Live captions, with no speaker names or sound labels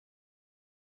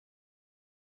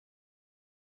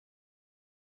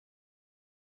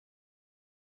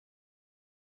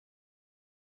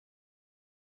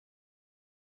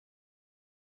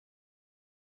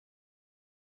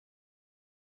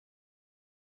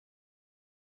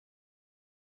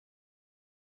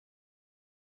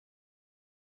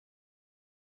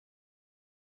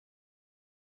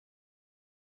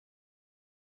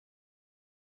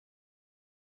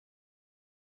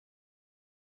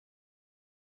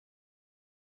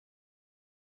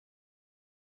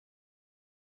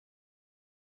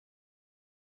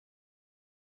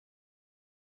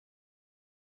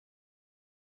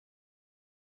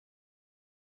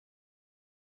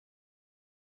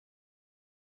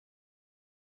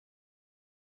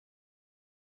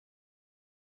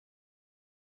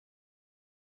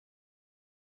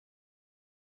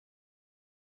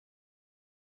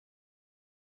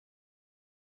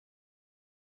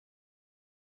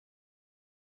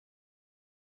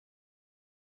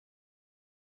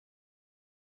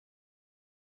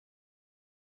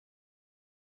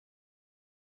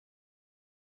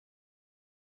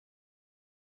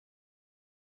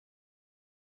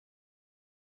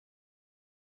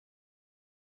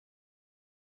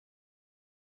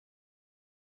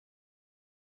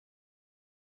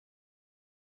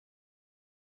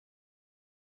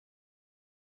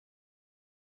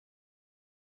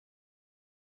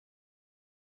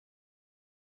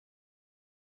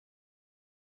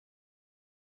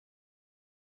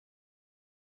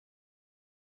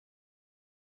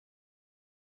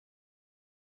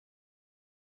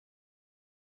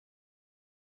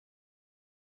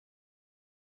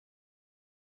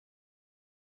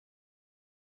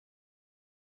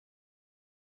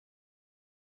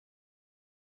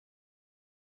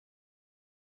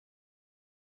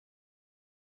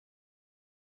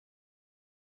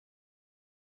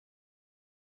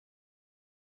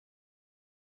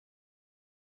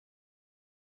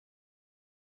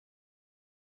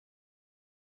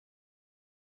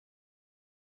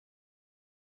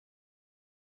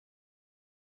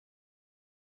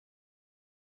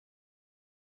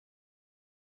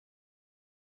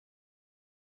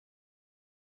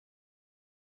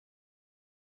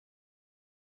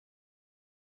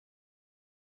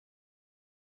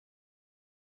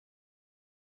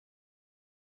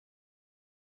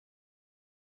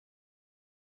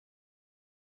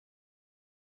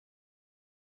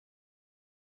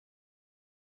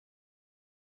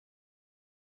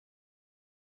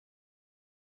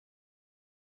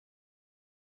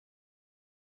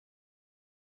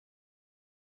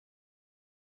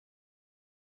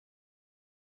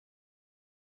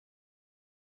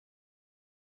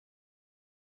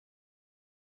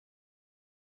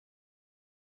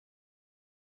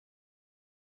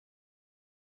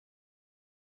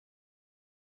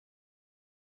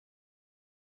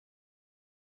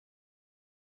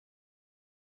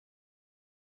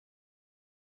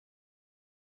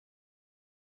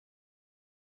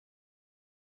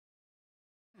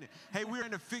Hey, we're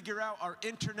going to figure out our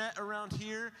internet around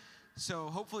here, so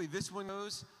hopefully this one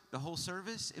goes the whole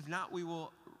service. If not, we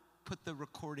will put the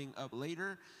recording up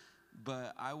later,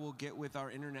 but I will get with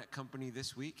our internet company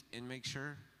this week and make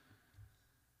sure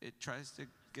it tries to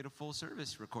get a full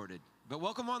service recorded. But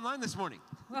welcome online this morning.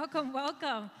 Welcome,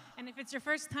 welcome. And if it's your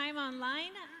first time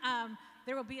online,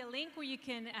 there will be a link where you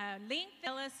can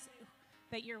tell us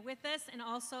that you're with us, and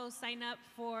also sign up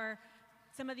for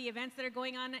some of the events that are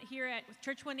going on here at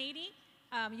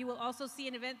Church180. You will also see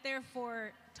an event there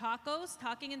for tacos,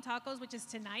 Talking and Tacos, which is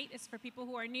tonight. It's for people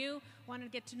who are new, want to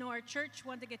get to know our church,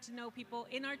 want to get to know people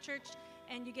in our church,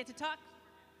 and you get to talk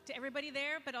to everybody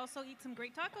there, but also eat some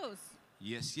great tacos.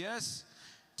 Yes, yes.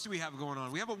 What do we have going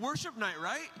on? We have a worship night,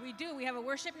 right? We do. We have a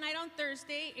worship night on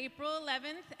Thursday, April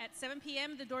 11th at 7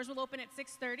 p.m. The doors will open at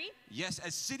 6:30. Yes,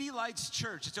 at City Lights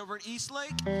Church. It's over at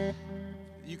Eastlake.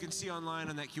 You can see online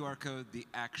on that QR code the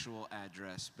actual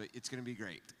address, but it's going to be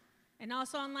great. And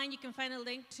also online, you can find a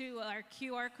link to our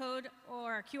QR code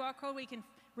where you can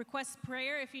request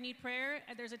prayer if you need prayer.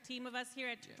 There's a team of us here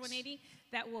at Church180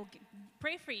 that will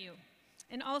pray for you.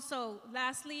 And also,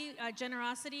 lastly,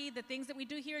 generosity. The things that we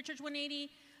do here at Church180,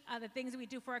 the things that we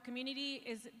do for our community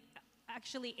is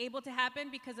actually able to happen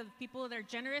because of people that are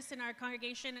generous in our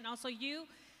congregation, and also you.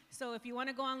 So if you want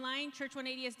to go online,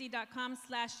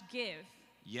 church180sd.com/give.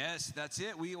 Yes, that's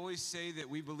it. We always say that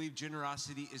we believe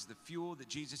generosity is the fuel that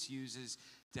Jesus uses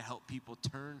to help people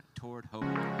turn toward hope.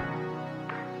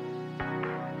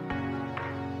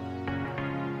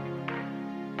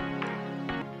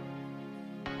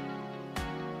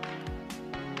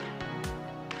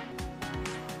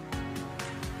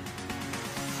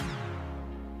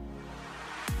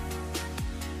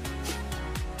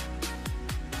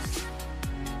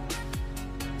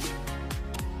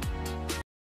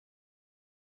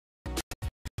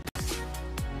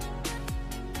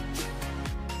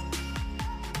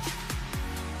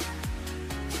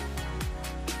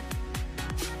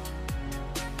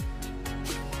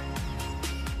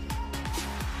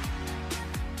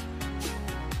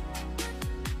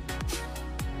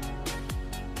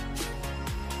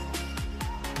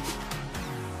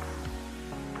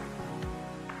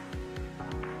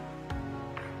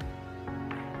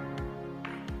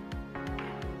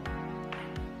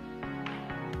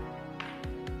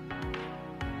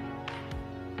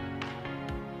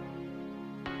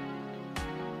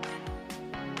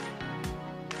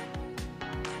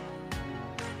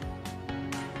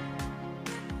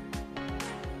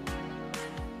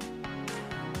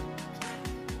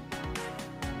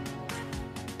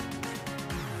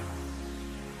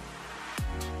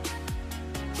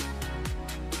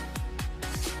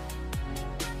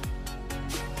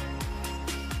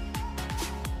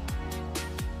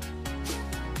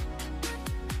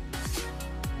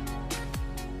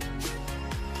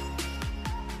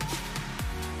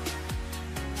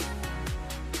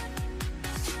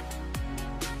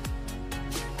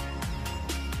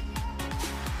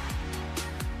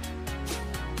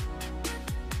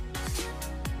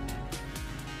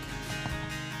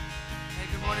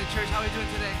 Church, how are we doing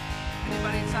today?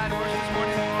 Anybody inside worship this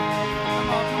morning? Come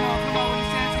on, come on, come on. When you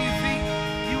stand to your feet,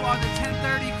 you are the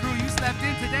 10:30 crew. You slept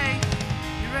in today.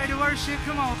 You ready to worship?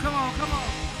 Come on, come on, come on.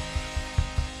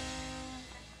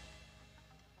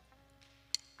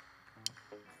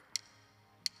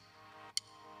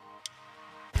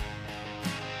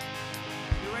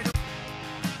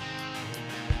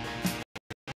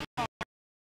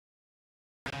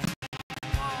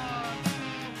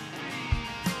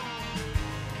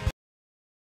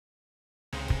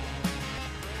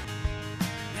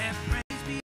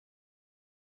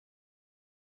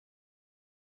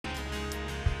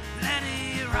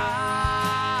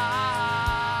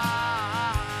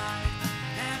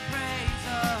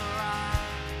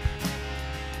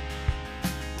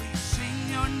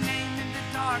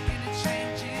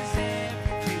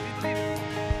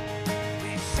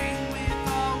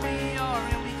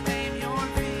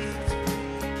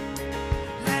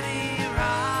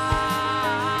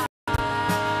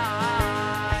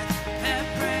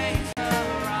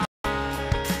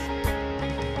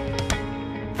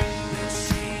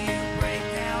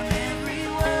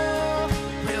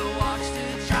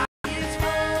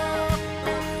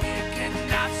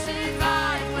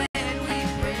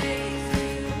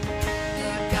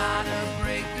 Gotta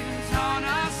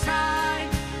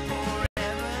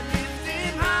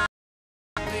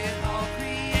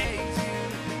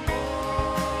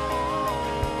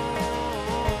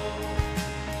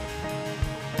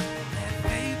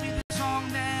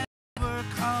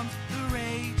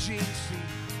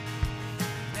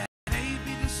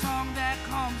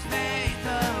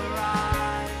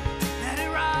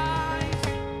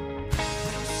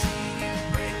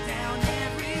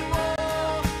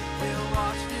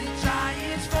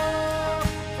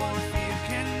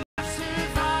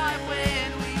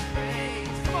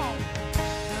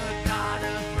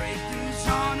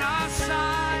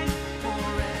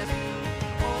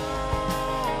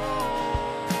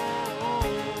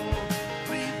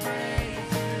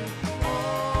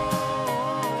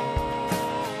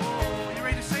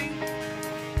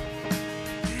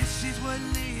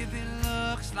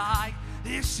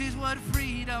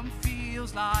freedom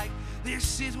feels like.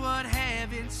 This is what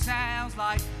heaven sounds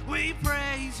like. We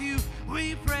praise you,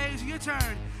 your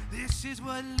turn. This is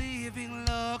what living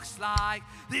looks like.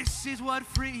 This is what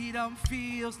freedom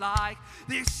feels like.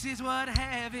 This is what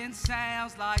heaven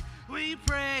sounds like. We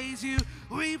praise you,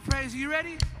 you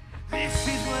ready? This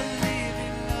is what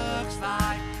living looks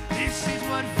like. This is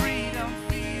what freedom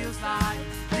feels like.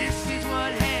 This is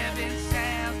what heaven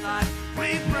sounds like.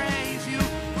 We praise you,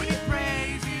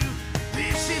 praise you.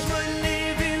 This is what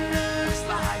living looks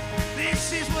like.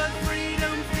 This is what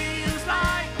freedom feels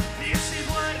like. This is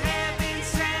what heaven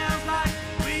sounds like.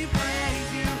 We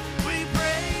praise you,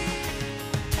 praise.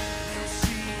 We'll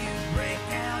see you break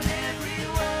down every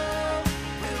wall.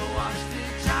 We'll watch the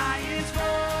giants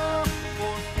fall.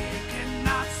 For fear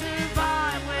cannot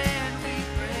survive when we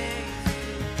praise you.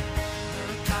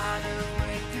 The God of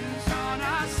breakthroughs on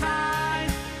our side.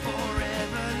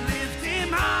 Forever lift him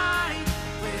high.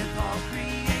 With all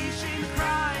creation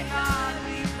cry, God,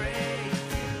 we praise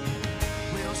you.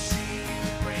 We'll see you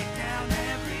break down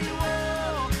every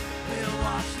wall. We'll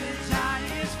watch the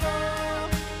giants fall.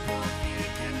 For fear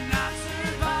cannot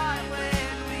survive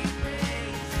when we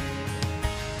praise you.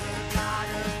 The God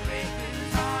of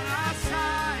breakthroughs on our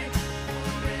side.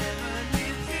 Forever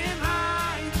lift him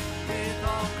high. With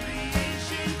all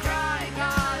creation cry,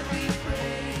 God, we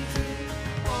praise you.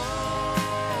 Oh,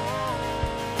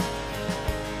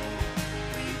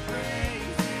 we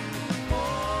praise you. Oh,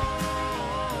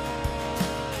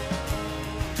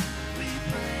 we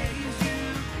praise you.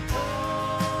 Oh,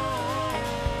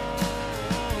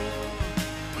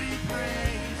 we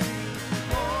praise you.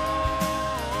 Oh,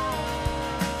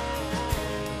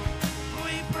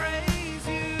 we praise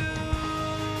you.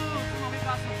 Come on, we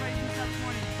got some praise music this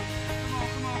morning. Come on,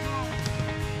 come on, come on.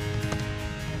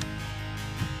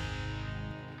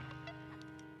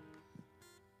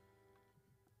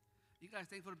 You guys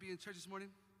thankful to be in church this morning?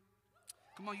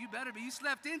 Come on, you better be. You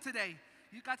slept in today.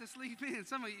 You got to sleep in.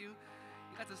 Some of you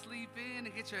got to sleep in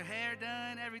and get your hair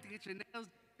done, everything, get your nails,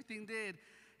 everything did.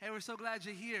 Hey, we're so glad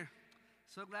you're here.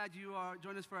 So glad you are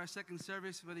joining us for our second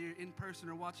service, whether you're in person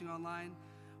or watching online.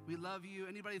 We love you.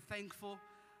 Anybody thankful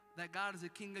that God is the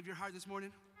king of your heart this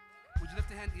morning? Would you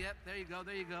lift a hand? Yep, there you go,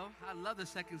 there you go. I love the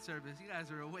second service. You guys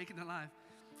are awake and alive.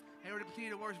 Hey, we're going to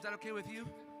continue to worship. Is that okay with you?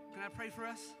 Can I pray for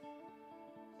us?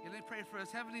 Yeah, let me pray for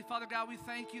us. Heavenly Father, God, we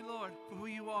thank you, Lord, for who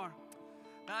you are.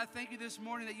 God, I thank you this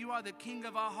morning that you are the king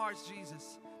of our hearts,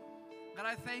 Jesus. God,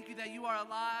 I thank you that you are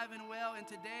alive and well, and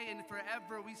today and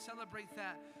forever we celebrate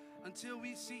that. Until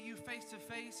we see you face to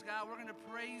face, God, we're going to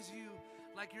praise you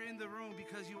like you're in the room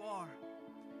because you are.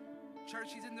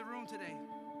 Church, he's in the room today.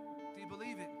 Do you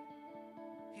believe it?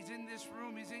 He's in this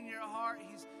room. He's in your heart.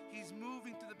 He's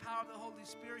moving through the power of the Holy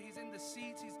Spirit. He's in the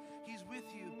seats. He's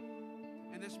with you.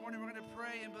 And this morning we're going to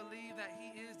pray and believe that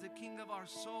he is the king of our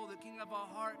soul, the king of our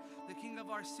heart, the king of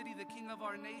our city, the king of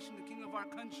our nation, the king of our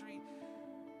country.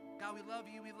 God, we love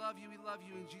you, we love you, we love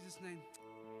you. In Jesus' name,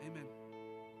 amen.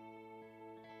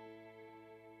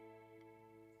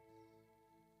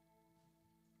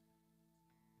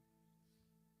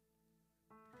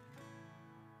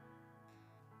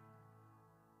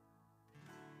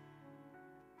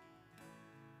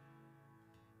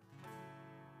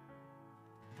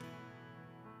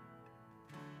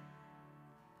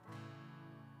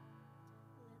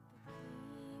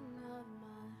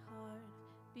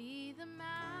 Be the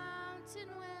mountain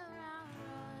where I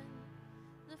run,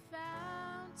 the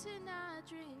fountain I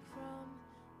drink from.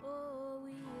 Oh,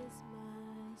 he is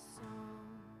my song.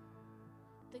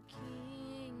 The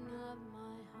king of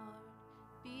my heart.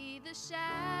 Be the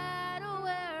shadow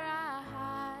where I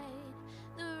hide,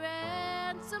 the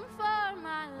ransom for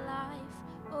my life.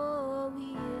 Oh,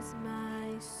 he is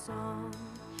my song.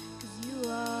 'Cause you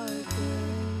are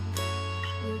good,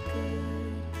 you're good.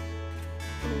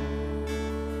 Oh.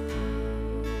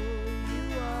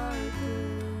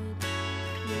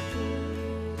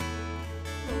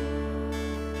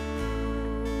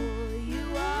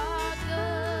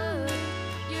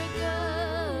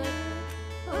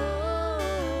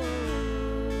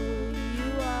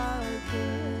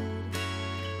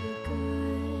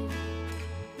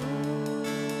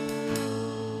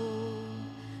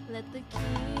 Let the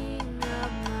king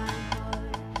of my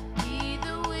heart be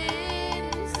the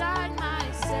wind inside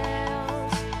my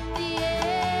sails, the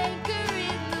anchor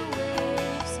in the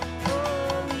waves.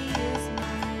 Oh, he is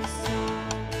my song.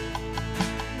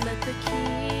 Let the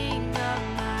king of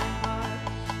my heart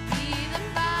be the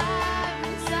fire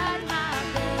inside my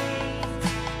veins,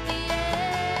 the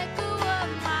echo of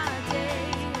my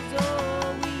days.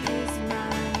 Oh, he is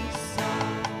my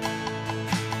song.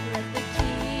 Let the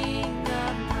king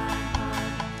of my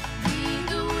heart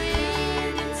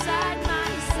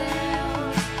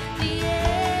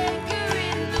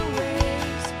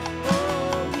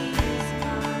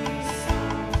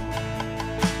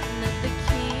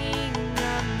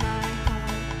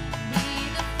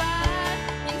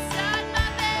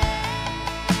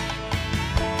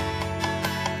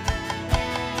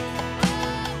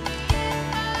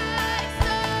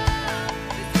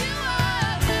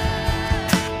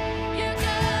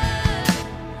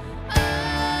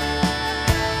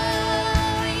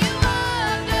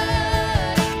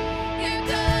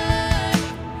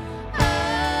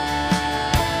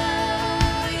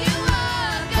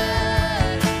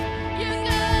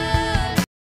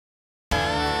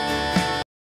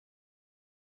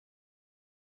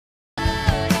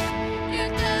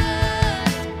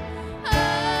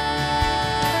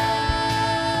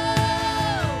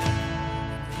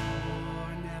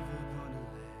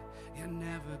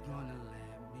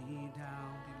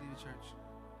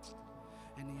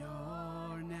And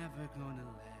you're never gonna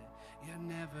let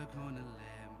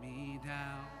me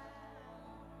down.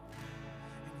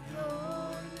 And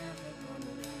you're never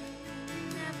gonna let me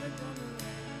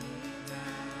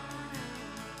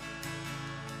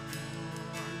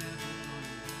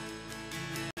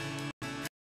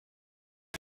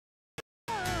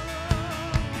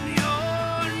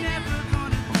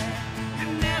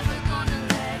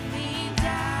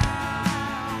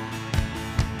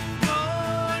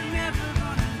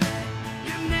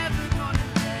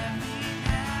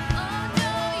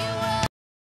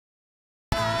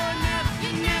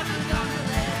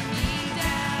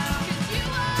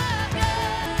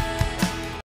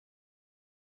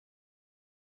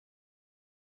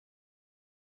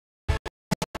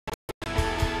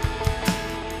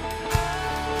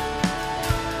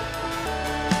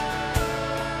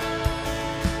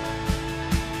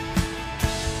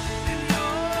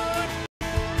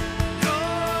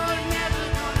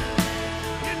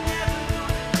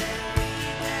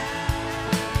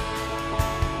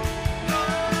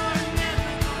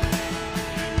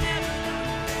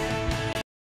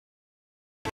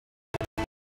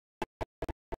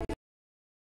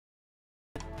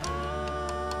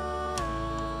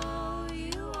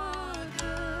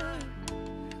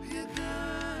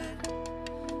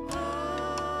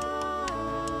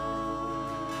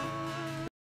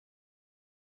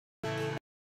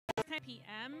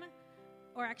p.m.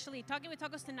 or actually Talking with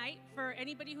Tacos tonight. For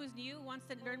anybody who's new, wants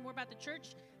to learn more about the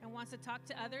church and wants to talk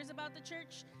to others about the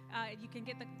church, you can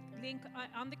get the link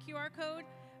on the QR code.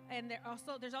 And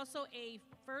there's also a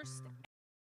first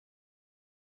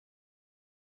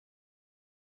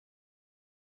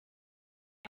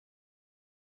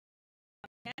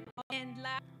and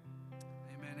last.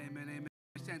 Amen, amen, amen.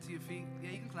 Stand to your feet.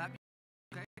 Yeah, you can clap.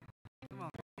 Okay, come on.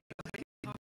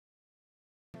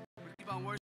 Keep on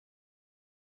worshiping.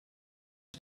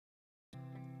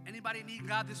 Anybody need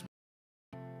God this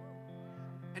morning?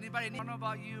 Anybody need? I don't know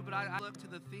about you, but I look to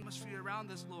the atmosphere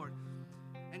around us, Lord.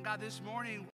 And God, this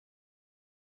morning,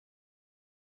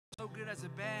 so good as a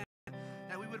band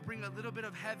that we would bring a little bit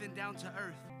of heaven down to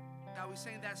earth. God, we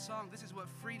sang that song. This is what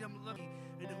freedom looks like,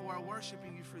 and who are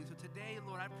worshiping you freely. So today,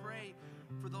 Lord, I pray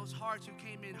for those hearts who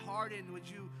came in hardened. Would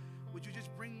you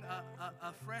just bring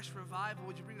a fresh revival?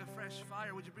 Would you bring a fresh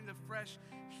fire? Would you bring a fresh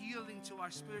healing to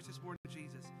our spirits this morning,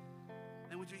 Jesus?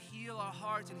 And would you heal our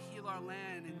hearts and heal our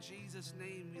land? In Jesus'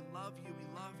 name, we love you, we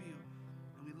love you,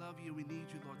 and we love you. We need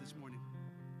you, Lord, this morning.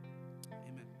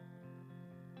 Amen.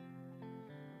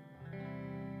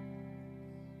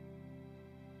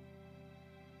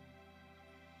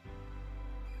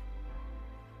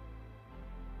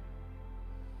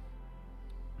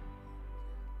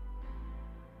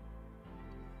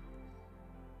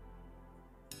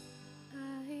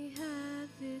 I have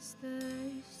this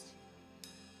thirst,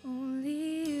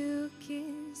 only you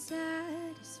can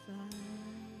satisfy.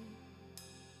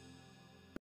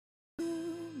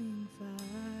 Consuming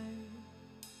fire,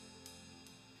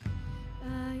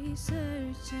 I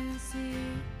search and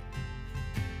seek,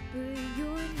 but you're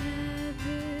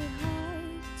never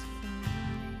hard to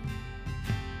find.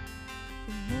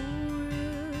 The more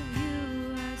of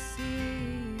you I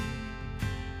see,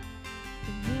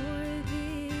 the more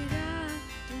that I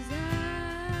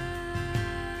desire.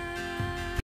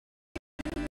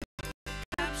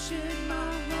 Captured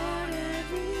my heart,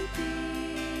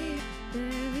 everything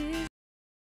there is.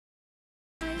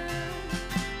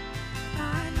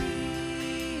 I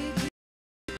need you.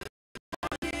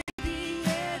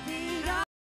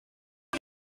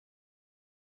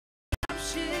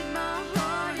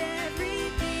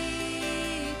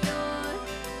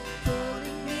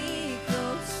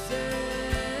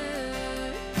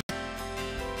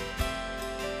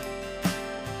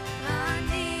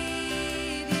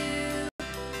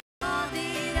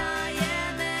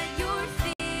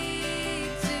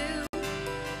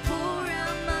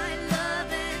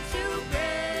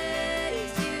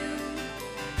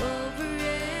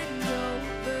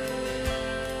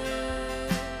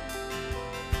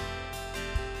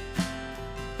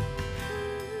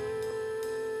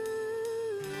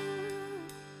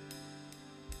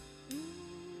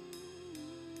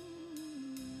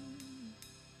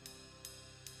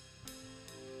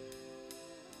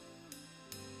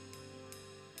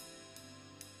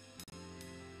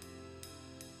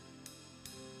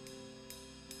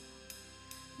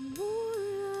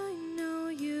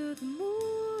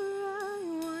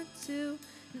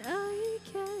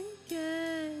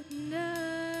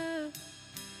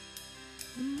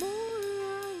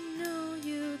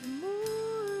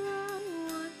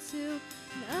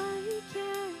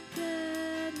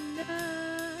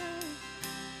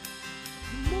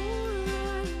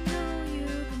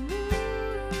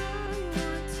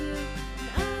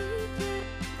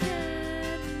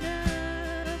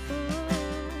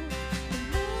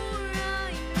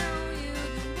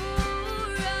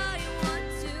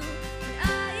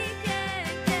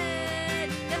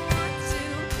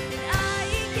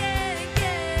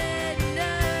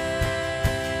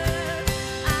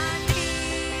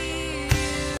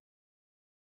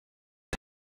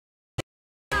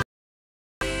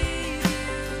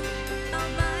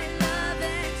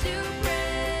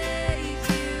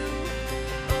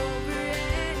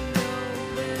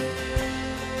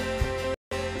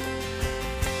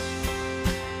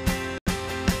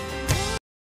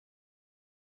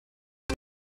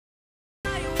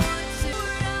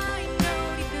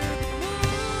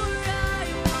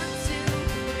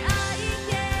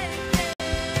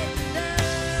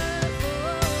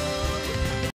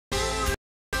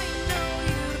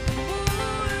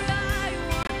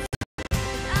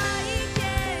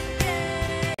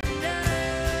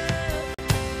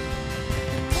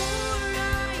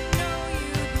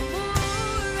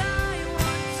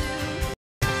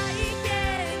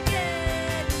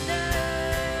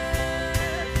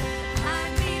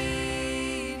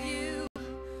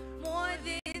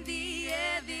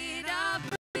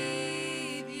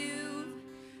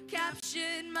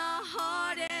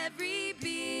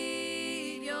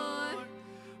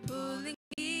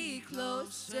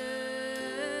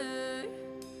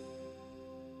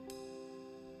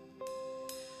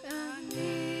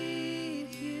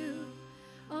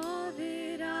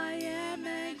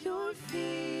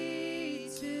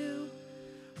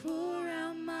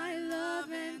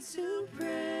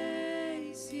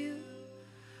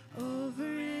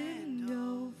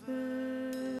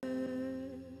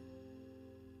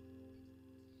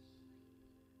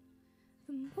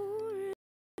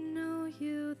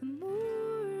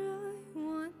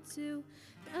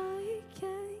 I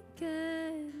can't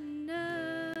get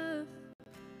enough.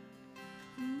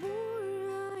 The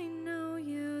more I know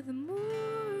you, the more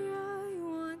I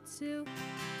want to. You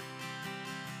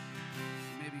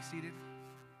may be seated.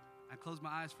 I closed my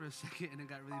eyes for a second and it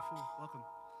got really full. Welcome.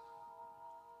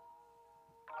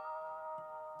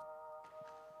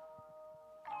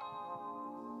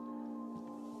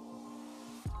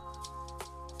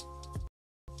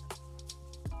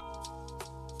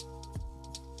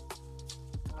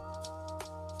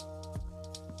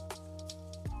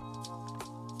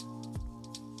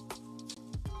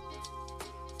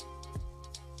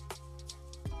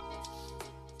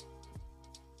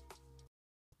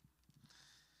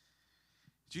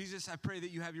 Jesus, I pray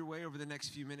that you have your way over the next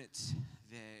few minutes.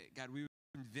 That, God, we would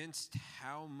be convinced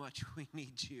how much we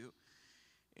need you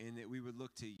and that we would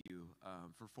look to you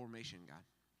for formation, God.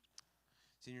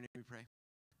 It's in your name we pray.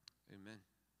 Amen.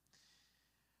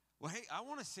 Well, hey, I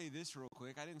want to say this real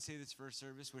quick. I didn't say this first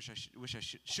service, wish I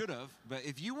should have. But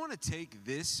if you want to take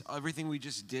this, everything we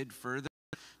just did further,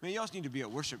 man, you also need to be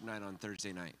at worship night on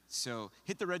Thursday night. So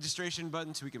hit the registration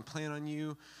button so we can plan on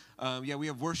you. We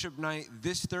have worship night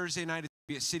this Thursday night. It's going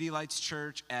to be at City Lights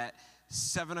Church at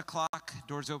 7 o'clock.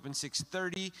 Doors open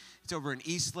 6:30. It's over in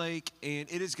Eastlake, and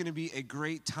it is going to be a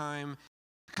great time.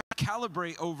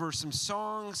 Calibrate over some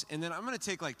songs, and then I'm going to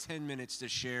take like 10 minutes to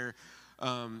share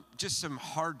just some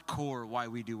hardcore why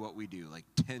we do what we do, like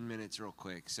 10 minutes real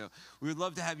quick. So we would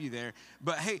love to have you there.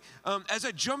 But hey, as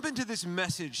I jump into this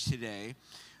message today,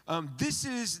 this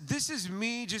is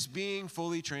me just being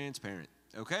fully transparent,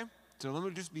 okay? So let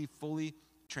me just be fully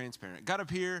transparent. Got up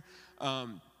here,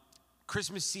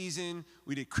 Christmas season.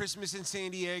 We did Christmas in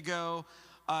San Diego.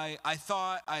 I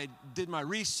thought I did my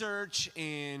research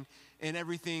and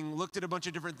everything, looked at a bunch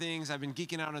of different things. I've been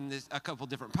geeking out on a couple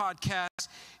different podcasts.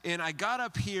 And I got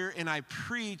up here and I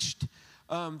preached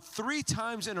 3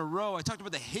 times in a row. I talked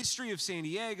about the history of San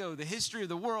Diego, the history of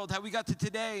the world, how we got to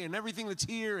today and everything that's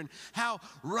here, and how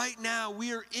right now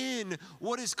we are in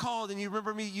what is called, and you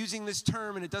remember me using this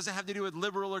term, and it doesn't have to do with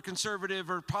liberal or conservative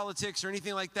or politics or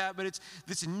anything like that, but it's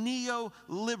this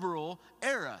neoliberal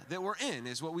era that we're in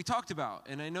is what we talked about.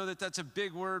 And I know that that's a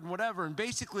big word and whatever, and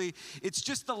basically it's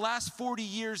just the last 40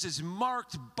 years is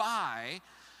marked by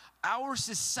our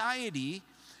society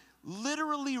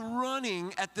literally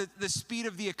running at the speed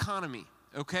of the economy,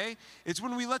 okay? It's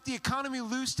when we let the economy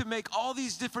loose to make all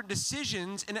these different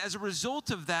decisions, and as a result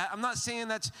of that, I'm not saying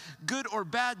that's good or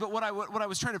bad, but what I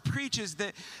was trying to preach is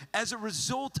that as a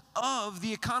result of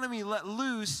the economy let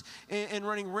loose and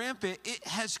running rampant, it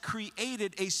has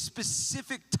created a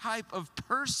specific type of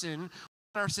person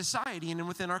in our society and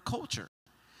within our culture.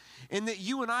 And that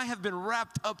you and I have been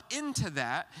wrapped up into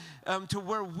that to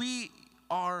where we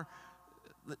are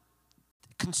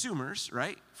consumers,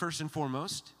 right? First and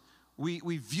foremost, we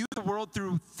view the world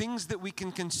through things that we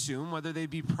can consume, whether they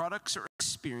be products or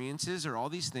experiences or all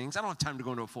these things. I don't have time to go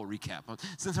into a full recap.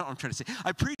 That's not what I'm trying to say.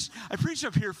 I preached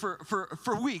up here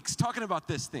for weeks talking about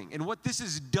this thing and what this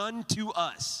has done to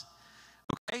us.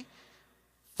 Okay?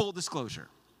 Full disclosure.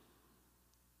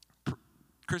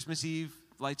 Christmas Eve,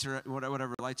 lights are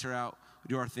whatever, lights are out. We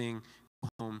do our thing, go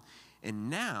home,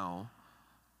 and now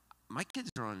my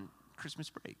kids are on Christmas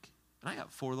break. And I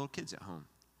got 4 little kids at home.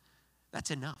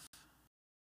 That's enough,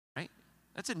 right?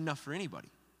 That's enough for anybody.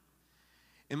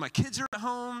 And my kids are at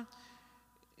home,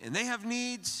 and they have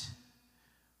needs.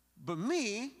 But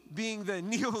me, being the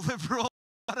neoliberal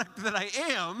product that I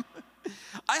am,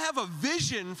 I have a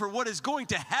vision for what is going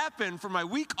to happen for my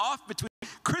week off between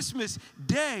Christmas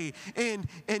Day and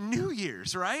New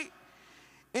Year's, right?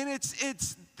 And it's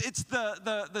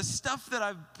the stuff that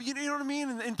I've, you know what I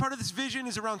mean? And part of this vision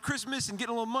is around Christmas and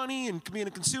getting a little money and being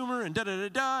a consumer and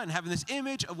and having this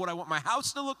image of what I want my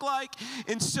house to look like.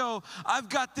 And so I've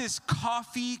got this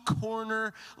coffee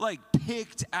corner like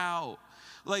picked out.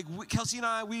 Like Kelsey and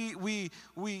I, we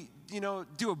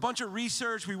do a bunch of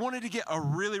research. We wanted to get a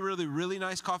really, really, really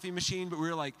nice coffee machine, but we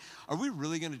were like, are we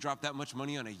really going to drop that much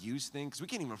money on a used thing? Because we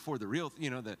can't even afford the real,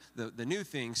 the new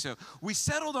thing. So we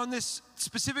settled on this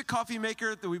specific coffee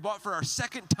maker that we bought for our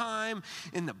second time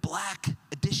in the black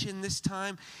edition this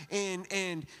time.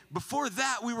 And before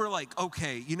that, we were like,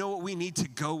 okay, you know what? We need to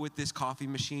go with this coffee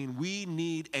machine. We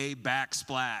need a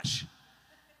backsplash.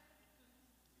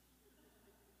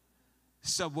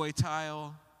 Subway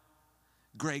tile,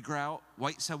 gray grout,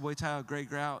 white subway tile, gray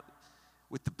grout,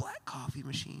 with the black coffee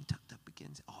machine tucked up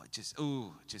against.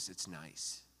 It's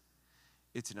nice.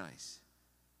 It's nice.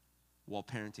 While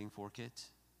parenting 4 kids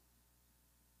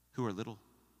who are little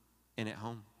and at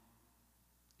home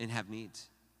and have needs.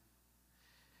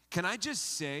 Can I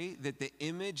just say that the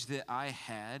image that I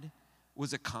had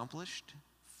was accomplished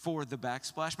for the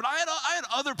backsplash, but I had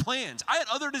other plans. I had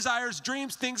other desires,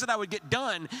 dreams, things that I would get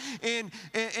done. And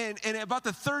about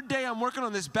the third day I'm working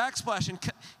on this backsplash, and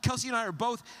Kelsey and I are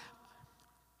both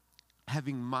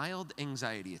having mild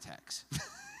anxiety attacks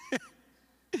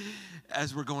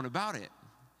as we're going about it.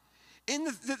 And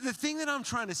the thing that I'm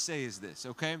trying to say is this,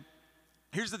 okay?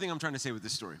 Here's the thing I'm trying to say with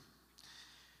this story.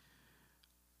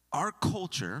 Our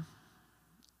culture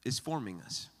is forming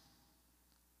us.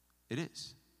 It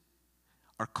is.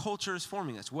 Our culture is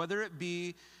forming us, whether it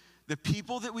be the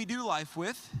people that we do life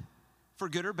with, for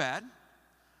good or bad,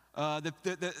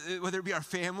 whether it be our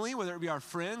family, whether it be our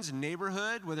friends,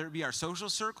 neighborhood, whether it be our social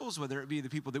circles, whether it be the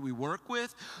people that we work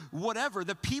with, whatever,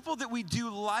 the people that we do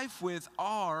life with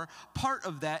are part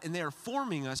of that, and they are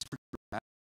forming us for good or bad.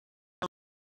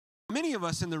 Many of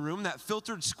us in the room, that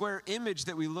filtered square image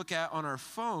that we look at on our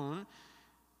phone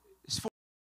is forming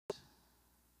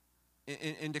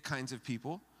us into kinds of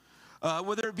people.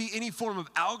 Whether it be any form of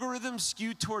algorithm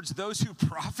skewed towards those who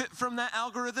profit from that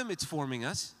algorithm, it's forming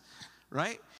us,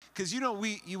 right? Because,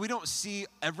 we don't see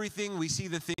everything. We see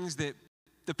the things that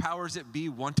the powers that be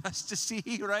want us to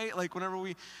see, right? Like whenever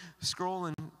we scroll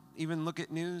and even look at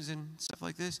news and stuff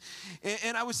like this.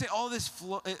 And I would say all this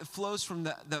flows from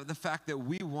the fact that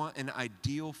we want an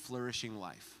ideal, flourishing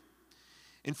life.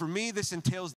 And for me, this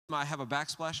entails I have a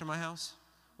backsplash in my house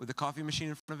with a coffee machine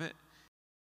in front of it,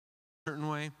 a certain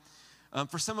way.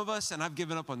 For some of us, and I've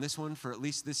given up on this one for at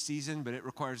least this season, but it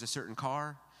requires a certain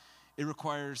car. It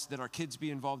requires that our kids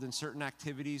be involved in certain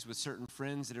activities with certain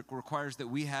friends. It requires that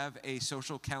we have a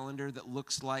social calendar that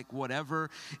looks like whatever.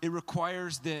 It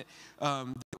requires that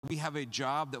we have a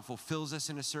job that fulfills us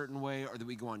in a certain way, or that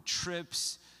we go on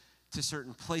trips to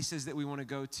certain places that we want to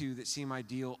go to that seem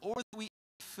ideal, or that we eat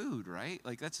food, right?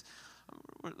 Like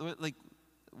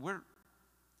we're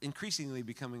increasingly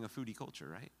becoming a foodie culture,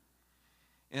 right?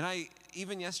 And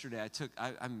even yesterday,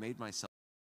 I made myself,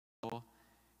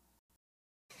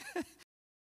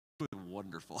 it was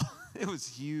wonderful. It was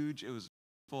huge. It was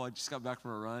full. I just got back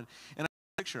from a run, and I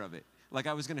took a picture of it. Like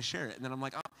I was going to share it, and then I'm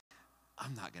like,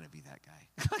 I'm not going to be that guy.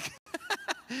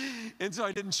 And so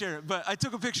I didn't share it, but I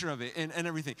took a picture of it and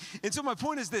everything. And so my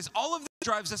point is this: all of this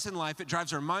drives us in life. It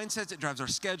drives our mindsets, it drives our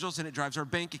schedules, and it drives our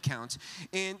bank accounts.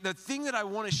 And the thing that I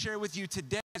want to share with you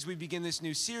today as we begin this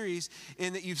new series,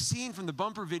 and that you've seen from the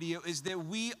bumper video, is that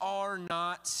we are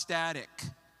not static.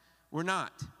 We're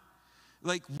not.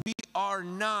 Like, we are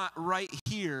not right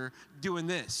here doing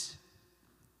this.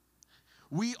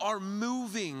 We are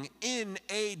moving in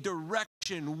a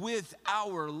direction with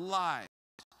our lives.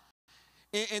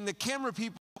 And the camera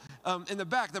people in the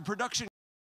back, the production,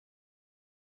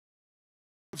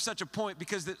 such a point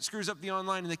because it screws up the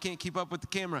online and they can't keep up with the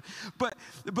camera. But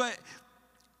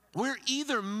we're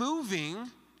either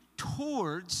moving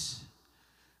towards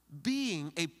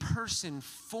being a person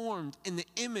formed in the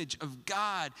image of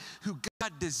God, who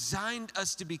God designed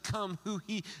us to become, who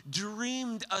He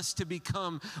dreamed us to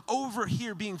become, over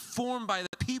here being formed by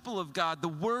the people of God, the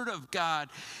Word of God,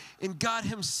 and God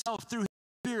Himself through His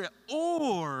Spirit,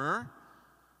 or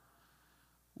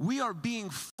we are being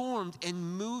formed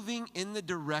and moving in the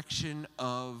direction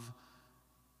of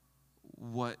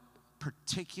what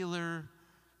particular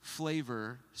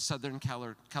flavor Southern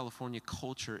California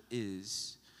culture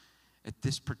is at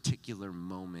this particular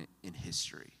moment in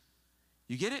history.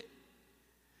 You get it?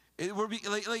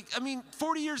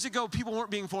 40 years ago, people weren't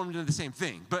being formed into the same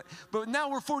thing. But now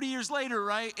we're 40 years later,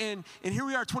 right? And here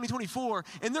we are, 2024,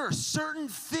 and there are certain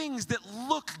things that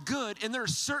look good, and there are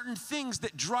certain things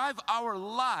that drive our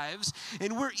lives,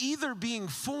 and we're either being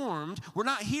formed, we're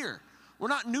not here. We're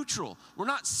not neutral. We're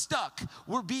not stuck.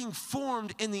 We're being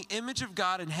formed in the image of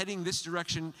God and heading this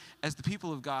direction as the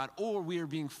people of God, or we are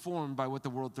being formed by what the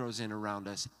world throws in around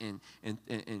us and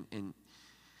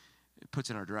puts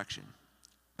in our direction.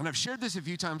 And I've shared this a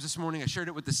few times this morning. I shared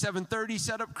it with the 7:30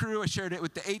 setup crew. I shared it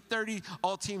with the 8:30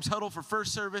 all teams huddle for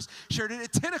first service. Shared it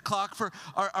at 10 o'clock for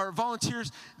our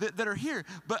volunteers that are here.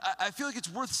 But I feel like it's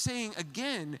worth saying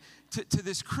again to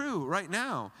this crew right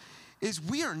now, is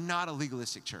we are not a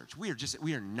legalistic church. We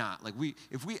are not. Like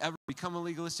if we ever become a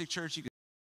legalistic church,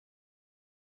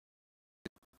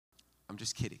 I'm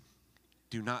just kidding.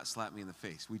 Do not slap me in the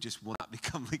face. We just will not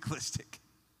become legalistic.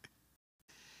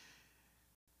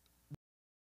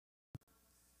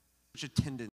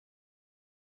 Attendance.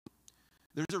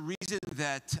 There's a reason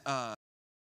that,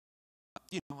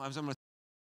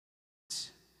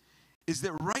 is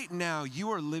that right now you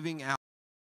are living out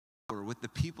with the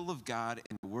people of God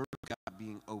and the Word of God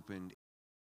being opened.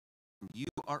 You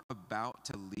are about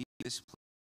to leave this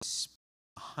place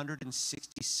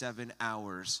 167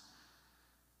 hours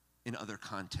in other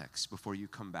contexts before you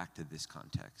come back to this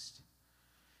context.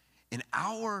 In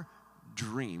our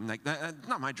dream, like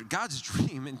not my dream, God's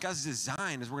dream and God's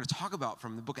design, as we're going to talk about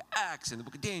from the book of Acts and the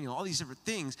book of Daniel, all these different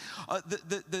things,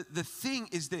 the thing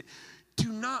is that do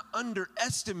not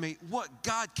underestimate what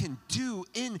God can do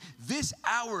in this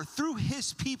hour through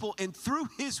his people and through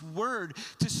his word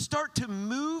to start to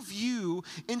move you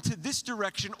into this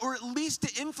direction, or at least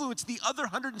to influence the other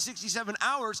 167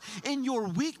 hours in your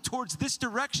week towards this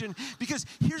direction. Because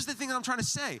here's the thing that I'm trying to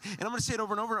say, and I'm going to say it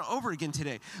over and over and over again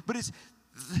today, but it's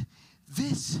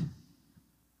this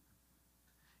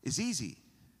is easy.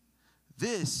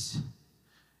 This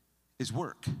is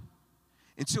work.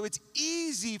 And so it's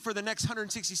easy for the next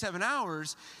 167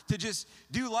 hours to just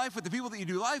do life with the people that you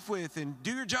do life with, and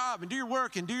do your job and do your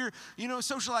work and do your,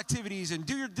 social activities and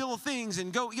do your little things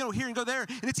and go, here and go there.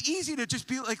 And it's easy to just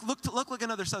be like, look like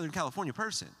another Southern California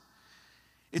person.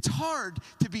 It's hard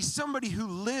to be somebody who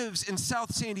lives in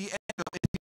South San Diego and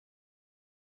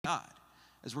God,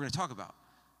 as we're going to talk about.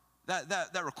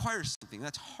 That requires something.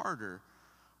 That's harder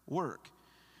work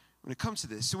when it comes to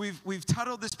this. So we've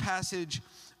titled this passage,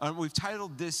 we've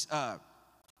titled this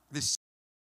this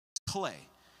clay.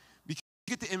 Because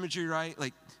you get the imagery right.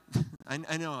 Like,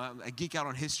 I know I geek out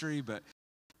on history, but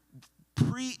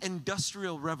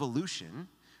pre-industrial revolution,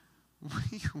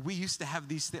 we used to have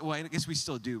these things. Well, I guess we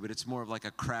still do, but it's more of like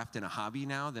a craft and a hobby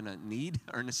now than a need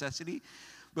or necessity.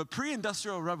 But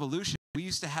pre-industrial revolution, we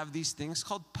used to have these things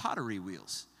called pottery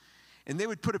wheels. And they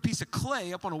would put a piece of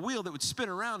clay up on a wheel that would spin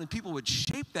around, and people would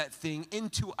shape that thing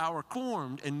into our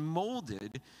formed and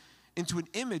molded into an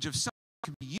image of something that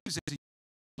could be used as a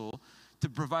tool to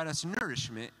provide us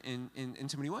nourishment in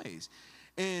so many ways.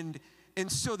 And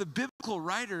so the biblical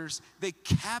writers, they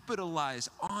capitalize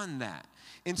on that.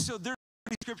 And so there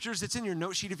are scriptures, it's in your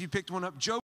note sheet if you picked one up.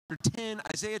 Job chapter 10,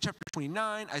 Isaiah chapter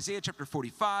 29, Isaiah chapter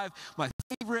 45, my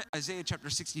favorite, Isaiah chapter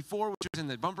 64, which was in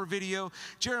the bumper video,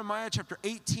 Jeremiah chapter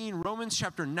 18, Romans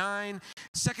chapter 9,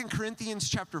 2 Corinthians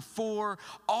chapter 4,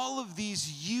 all of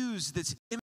these use this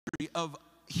imagery of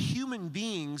human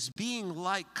beings being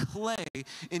like clay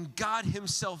and God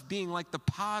himself being like the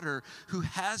potter who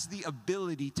has the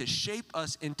ability to shape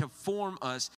us and to form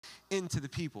us into the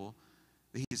people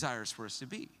that he desires for us to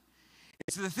be.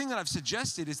 So the thing that I've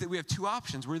suggested is that we have two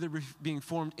options. We're either being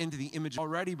formed into the image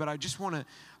already, but I just want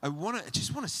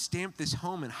to stamp this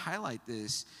home and highlight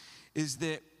this, is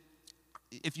that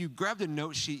if you grabbed a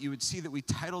note sheet, you would see that we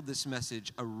titled this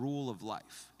message A Rule of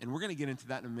Life. And we're going to get into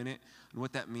that in a minute and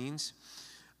what that means.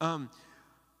 But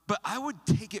I would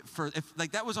take it further. If,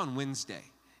 like, that was on Wednesday.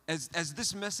 As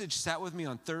this message sat with me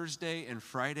on Thursday and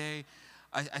Friday,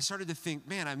 I started to think,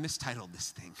 man, I mistitled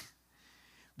this thing.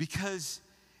 Because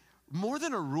more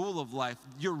than a rule of life,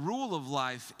 your rule of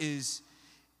life is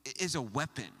a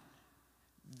weapon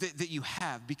that you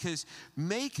have. Because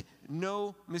make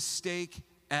no mistake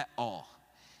at all,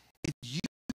 if you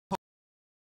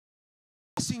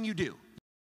thing you do,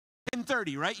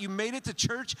 10:30, right? You made it to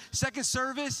church, second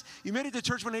service. You made it to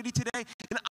Church180 today,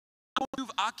 and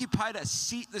you've occupied a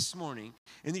seat this morning,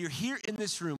 and you're here in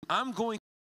this room. I'm going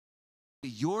to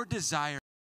your desire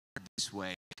this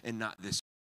way and not this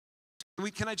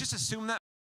way. Can I just assume that?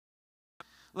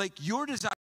 Like, your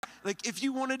desire, like, if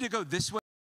you wanted to go this way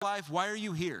in life, why are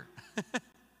you here?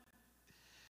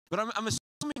 But I'm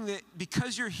assuming that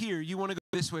because you're here, you want to go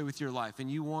this way with your life, and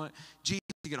you want Jesus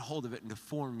to get a hold of it and to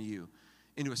form you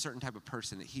into a certain type of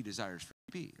person that he desires for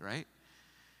you to be, right?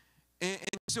 And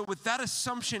so with that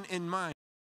assumption in mind,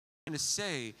 what I'm going to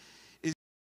say is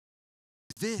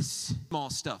this small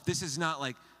stuff. This is not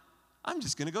like, I'm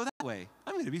just going to go that way.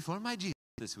 I'm going to be formed by Jesus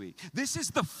this week. This is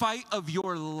the fight of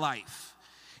your life.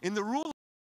 And the rule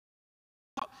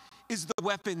is the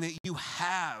weapon that you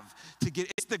have to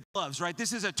get. It's the gloves, right?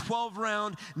 This is a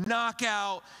 12-round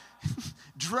knockout,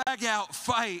 drag-out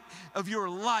fight of your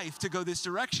life to go this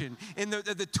direction. And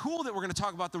the tool that we're going to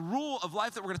talk about, the rule of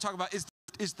life that we're going to talk about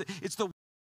it's the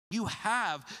you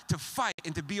have to fight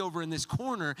and to be over in this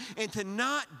corner and to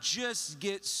not just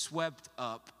get swept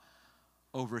up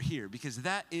over here, because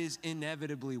that is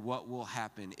inevitably what will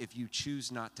happen if you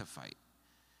choose not to fight.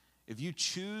 If you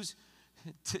choose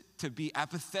to be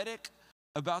apathetic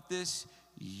about this,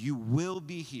 you will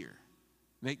be here.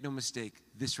 Make no mistake,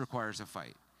 this requires a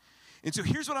fight. And so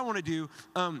here's what I want to do.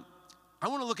 I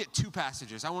want to look at two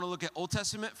passages. I want to look at Old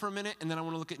Testament for a minute, and then I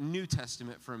want to look at New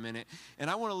Testament for a minute. And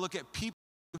I want to look at people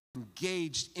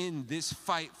engaged in this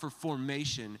fight for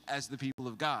formation as the people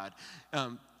of God.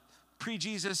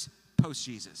 Pre-Jesus,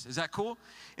 post-Jesus. Is that cool?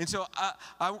 And so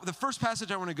the first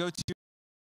passage I want to go to,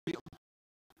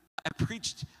 I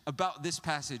preached about this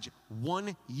passage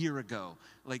 1 year ago,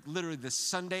 like literally the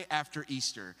Sunday after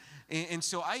Easter. And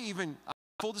so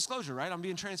full disclosure, right? I'm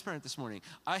being transparent this morning.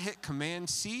 I hit Command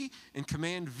C and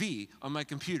Command V on my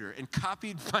computer and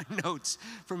copied my notes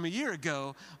from a year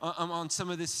ago on some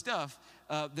of this stuff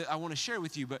that I want to share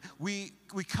with you. But we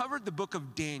covered the book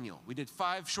of Daniel. We did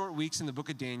 5 short weeks in the book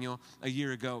of Daniel a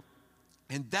year ago.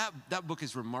 And that book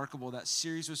is remarkable. That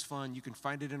series was fun. You can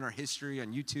find it in our history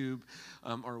on YouTube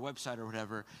or website or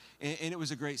whatever. And it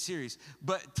was a great series.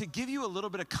 But to give you a little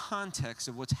bit of context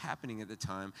of what's happening at the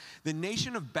time, the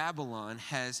nation of Babylon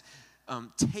has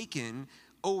taken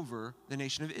over the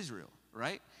nation of Israel,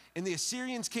 right? And the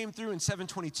Assyrians came through in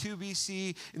 722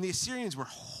 BC, and the Assyrians were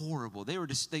horrible. They were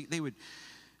just, they would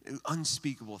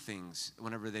unspeakable things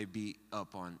whenever they beat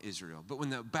up on Israel. But when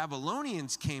the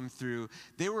Babylonians came through,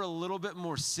 they were a little bit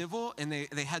more civil, and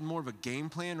they had more of a game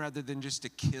plan rather than just to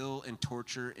kill and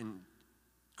torture in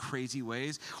crazy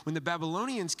ways. When the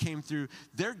Babylonians came through,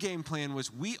 their game plan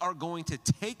was, we are going to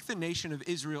take the nation of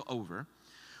Israel over.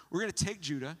 We're going to take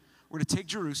Judah. We're going to take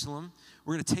Jerusalem.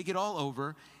 We're going to take it all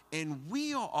over, and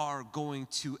we are going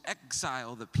to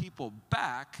exile the people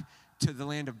back to the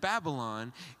land of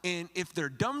Babylon. And if they're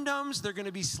dum-dums, they're going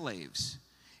to be slaves.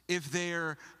 If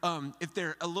they're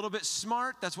a little bit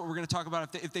smart, that's what we're going to talk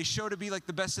about. If they show to be like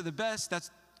the best of the best,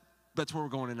 that's where we're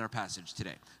going in our passage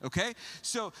today, okay?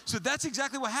 So that's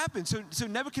exactly what happened. So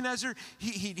Nebuchadnezzar,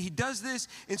 he does this,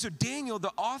 and so Daniel,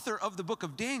 the author of the book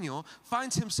of Daniel,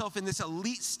 finds himself in this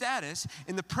elite status,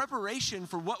 and the preparation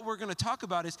for what we're going to talk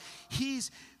about is he's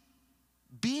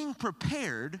being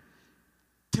prepared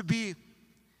to be,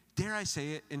 dare I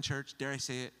say it in church, dare I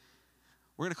say it,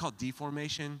 we're going to call it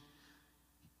deformation.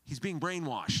 He's being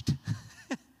brainwashed,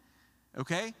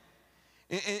 okay?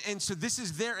 And so this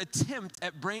is their attempt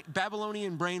at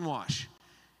Babylonian brainwash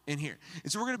in here.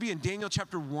 And so we're going to be in Daniel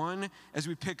chapter 1 as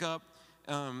we pick up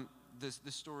this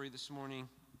story this morning.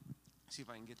 See if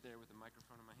I can get there with the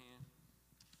microphone in my hand.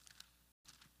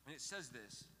 And it says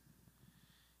this.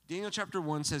 Daniel chapter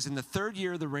 1 says, in the 3rd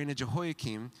year of the reign of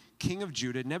Jehoiakim, king of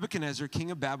Judah, Nebuchadnezzar, king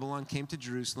of Babylon, came to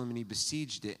Jerusalem, and he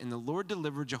besieged it. And the Lord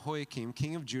delivered Jehoiakim,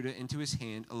 king of Judah, into his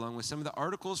hand, along with some of the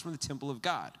articles from the temple of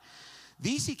God.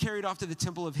 These he carried off to the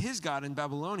temple of his God in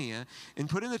Babylonia and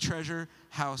put in the treasure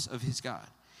house of his God.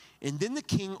 And then the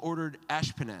king ordered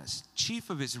Ashpenaz, chief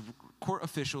of his court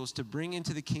officials, to bring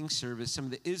into the king's service some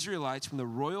of the Israelites from the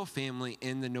royal family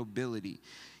and the nobility,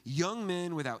 young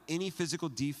men without any physical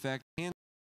defect, and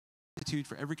aptitude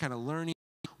for every kind of learning,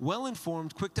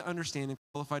 well-informed, quick to understand, and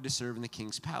qualified to serve in the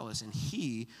king's palace. And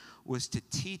he was to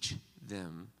teach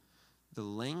them the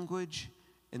language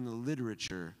and the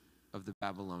literature of the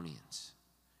Babylonians.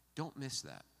 Don't miss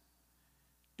that.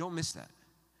 Don't miss that.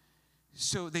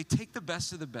 So they take the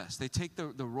best of the best. They take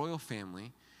the royal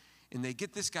family, and they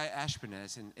get this guy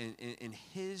Ashpenaz, and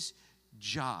his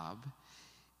job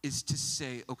is to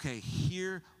say, okay,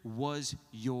 here was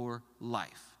your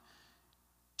life.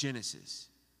 Genesis,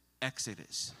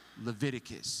 Exodus,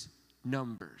 Leviticus,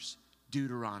 Numbers,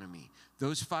 Deuteronomy.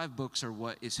 Those 5 books are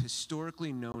what is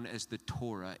historically known as the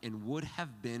Torah and would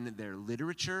have been their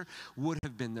literature, would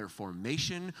have been their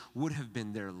formation, would have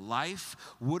been their life,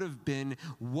 would have been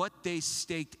what they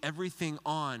staked everything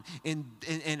on,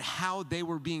 and how they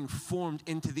were being formed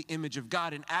into the image of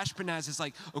God. And Ashpenaz is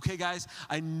like, okay, guys,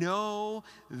 I know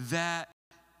that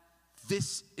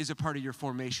this is a part of your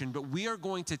formation, but we are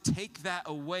going to take that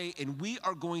away, and we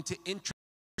are going to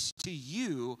introduce to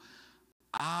you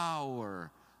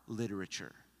our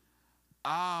literature,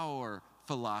 our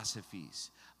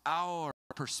philosophies, our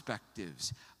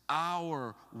perspectives,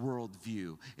 our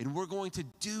worldview. And we're going to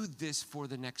do this for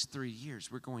the next 3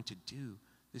 years. We're going to do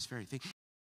this very thing. I can't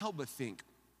help but think,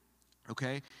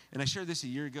 okay, and I shared this a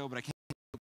year ago, but I can't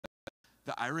help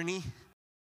the irony.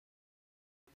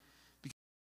 Because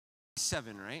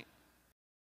 7, right?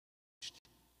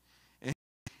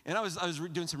 And I was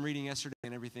doing some reading yesterday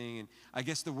and everything, and I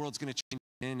guess the world's going to change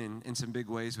in some big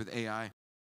ways with AI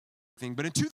thing. But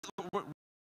in 2000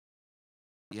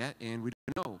 yet, and we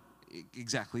don't know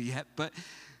exactly yet, but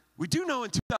we do know in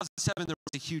 2007 there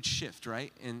was a huge shift,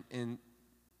 right, in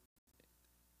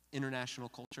international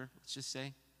culture, let's just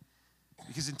say.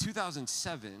 Because in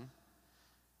 2007,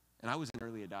 and I was an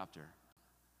early adopter,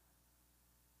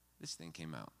 this thing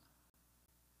came out.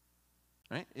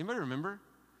 Right? Anybody remember?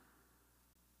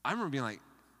 I remember being like,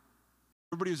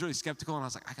 everybody was really skeptical, and I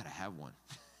was like, I gotta have one.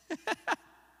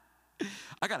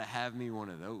 I gotta have me one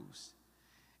of those.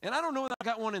 And I don't know if I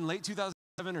got one in late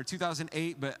 2007 or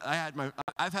 2008, but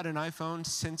I've had an iPhone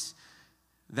since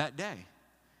that day.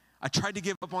 I tried to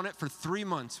give up on it for 3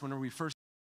 months when we first.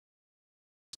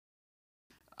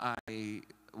 I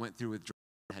went through with Jordan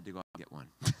and had to go out and get one.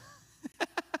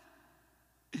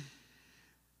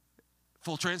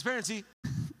 Full transparency.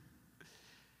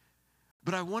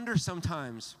 But I wonder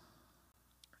sometimes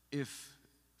if,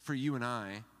 for you and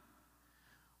I,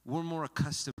 we're more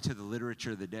accustomed to the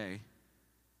literature of the day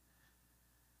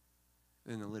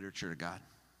than the literature of God.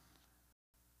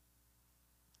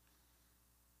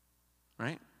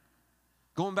 Right?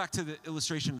 Going back to the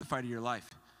illustration of the fight of your life.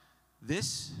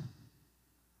 This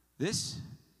is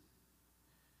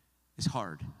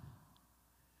hard.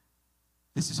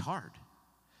 This is hard.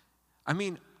 I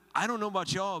mean, I don't know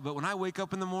about y'all, but when I wake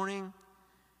up in the morning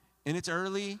and it's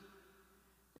early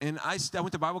and I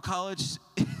went to Bible college,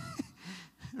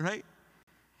 right?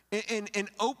 And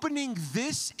opening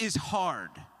this is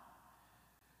hard.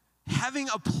 Having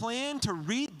a plan to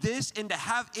read this and to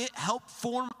have it help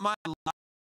form my life.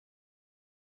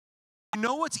 You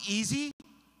know what's easy?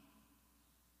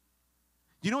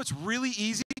 You know what's really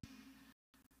easy?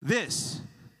 This.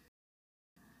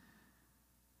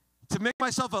 To make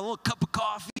myself a little cup of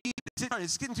coffee.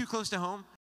 It's getting too close to home.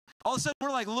 All of a sudden,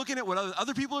 we're like looking at what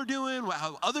other people are doing,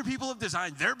 how other people have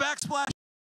designed their backsplash.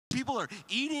 People are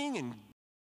eating and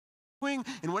doing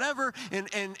and whatever, and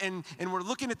we're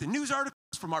looking at the news articles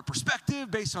from our perspective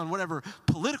based on whatever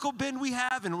political bend we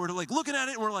have, and we're like looking at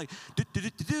it, and we're like,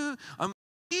 I'm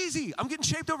easy. I'm getting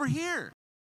shaped over here.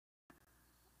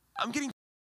 I'm getting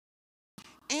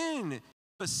in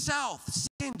the South,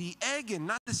 Sandy, Egan.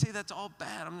 Not to say that's all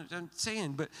bad. I'm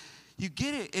saying, but you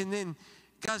get it. And then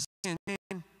God's saying,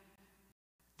 man,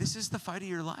 this is the fight of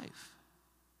your life.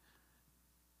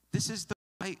 This is the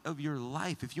fight of your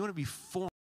life. If you want to be formed,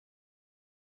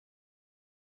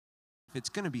 it's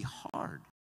going to be hard.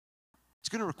 It's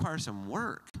going to require some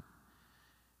work.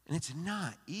 And it's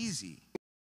not easy.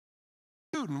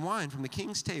 Food and wine from the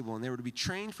king's table, and they were to be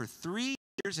trained for 3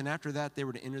 years, and after that, they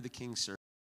were to enter the king's service.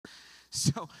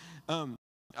 So,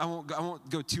 I won't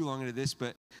go too long into this,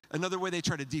 but another way they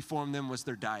tried to deform them was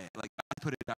their diet. Like, I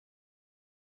put it in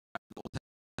the Old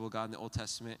Testament, God in the Old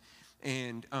Testament,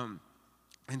 and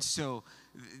so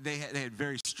they had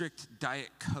very strict diet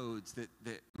codes that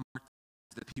marked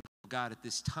the people of God at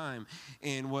this time.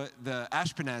 And what the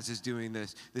Ashpenaz is doing,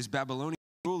 this Babylonian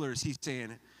ruler, is he's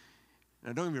saying,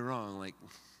 now don't get me wrong, like,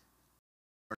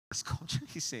 this culture,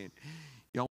 he's saying,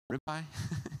 y'all want ribeye?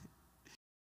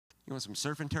 You want some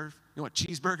surf and turf? You want a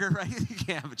cheeseburger, right? You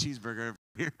can't have a cheeseburger over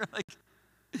here. Like,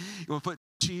 you want to put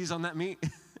cheese on that meat?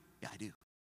 Yeah, I do.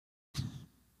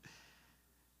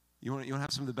 You want to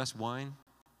have some of the best wine?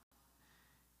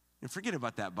 And forget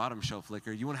about that bottom shelf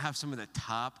liquor. You want to have some of the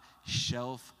top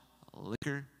shelf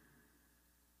liquor?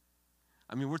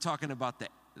 I mean, we're talking about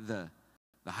the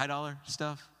high dollar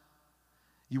stuff.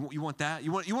 You want that?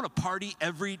 You want to party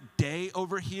every day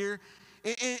over here?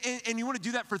 And you want to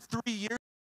do that for 3 years?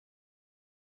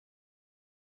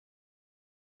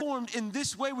 Formed in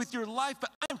this way with your life, but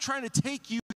I'm trying to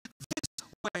take you this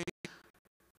way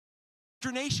with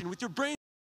your nation, with your brain,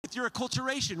 with your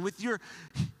acculturation, with you're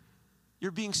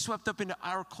being swept up into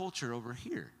our culture over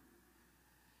here.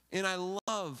 And I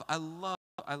love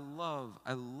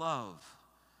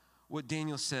what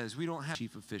Daniel says. We don't have a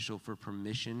chief official for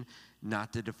permission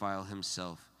not to defile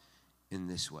himself in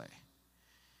this way.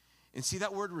 And see,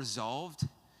 that word resolved,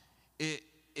 it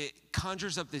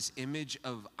conjures up this image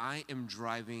of I am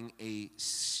driving a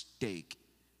stake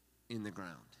in the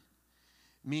ground.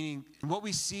 Meaning, what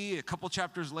we see a couple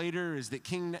chapters later is that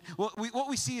what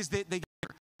we see is that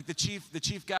the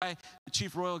chief guy, the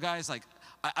chief royal guy is like,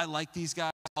 I like these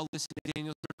guys. I'll listen to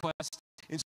Daniel's request.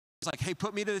 And so it's like, hey,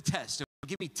 put me to the test.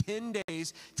 Give me 10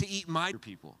 days to eat my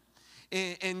people.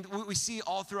 And what we see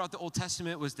all throughout the Old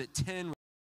Testament was that 10 was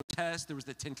a test. There was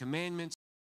the 10 commandments.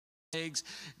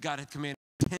 God had commanded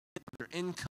 10 of their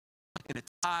income and a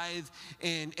tithe.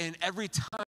 And every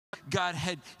time God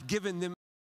had given them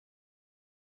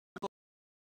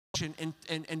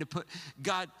and to put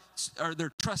God or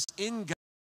their trust in God.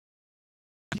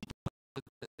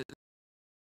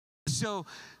 So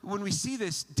when we see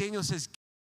this, Daniel says,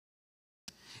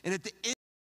 and at the end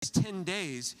of these 10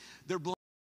 days, they're blowing.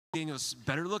 Daniel's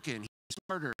better looking, he's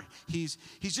smarter, he's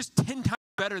just 10 times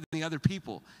better than the other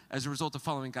people as a result of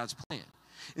following God's plan.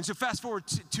 And so fast forward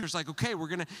to it's like, okay, if you're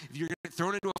gonna get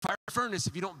thrown into a fire furnace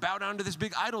if you don't bow down to this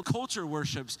big idol culture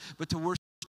worships, but to worship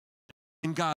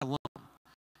in God alone.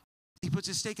 He puts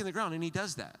his stake in the ground and he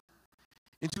does that.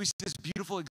 And so we see this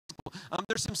beautiful example.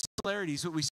 There's some similarities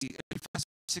what we see.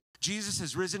 Jesus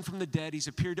has risen from the dead. He's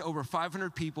appeared to over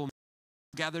 500 people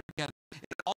gathered together. And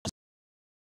all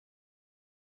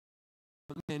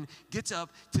and gets up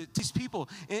to these people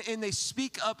and they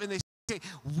speak up and they say,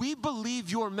 we believe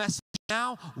your message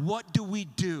now what do we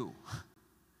do?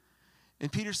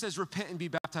 And Peter says, repent and be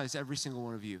baptized, every single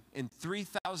one of you. And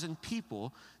 3,000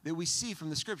 people that we see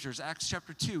from the scriptures, Acts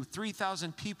chapter 2,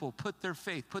 3,000 people put their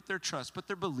faith, put their trust, put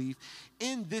their belief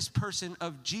in this person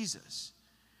of Jesus.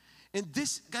 And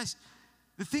this, guys,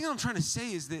 the thing I'm trying to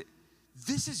say is that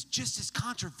this is just as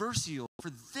controversial for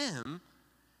them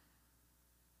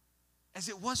as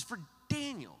it was for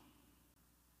Daniel.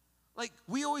 Like,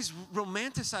 we always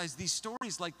romanticize these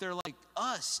stories like they're like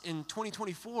us in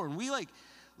 2024, and we like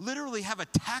literally have a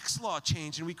tax law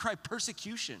change and we cry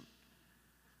persecution.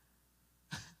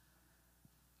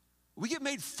 We get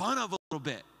made fun of a little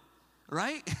bit,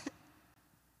 right?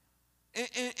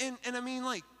 and I mean,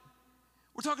 like,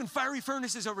 we're talking fiery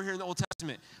furnaces over here in the Old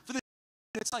Testament. For this,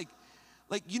 it's like,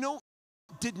 you know,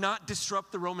 did not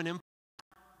disrupt the Roman Empire.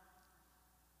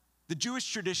 The Jewish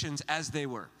traditions as they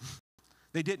were.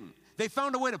 They didn't. They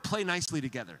found a way to play nicely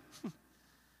together.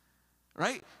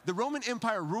 Right? The Roman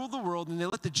Empire ruled the world, and they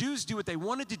let the Jews do what they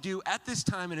wanted to do at this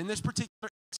time, and in this particular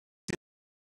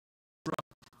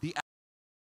the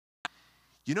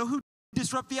you know who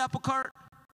disrupt the apple cart?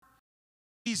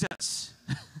 Jesus.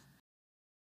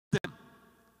 Them.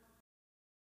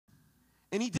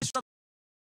 And he disrupted.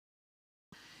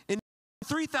 And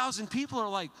 3,000 people are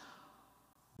like,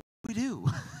 what do we do?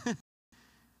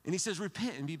 And he says,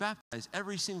 repent and be baptized,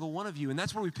 every single one of you. And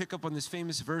that's where we pick up on this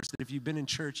famous verse that if you've been in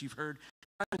church, you've heard.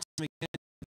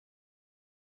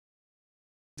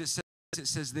 It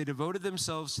says, they devoted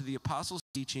themselves to the apostles'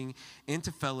 teaching and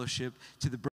to fellowship, to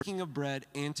the breaking of bread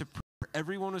and to prayer.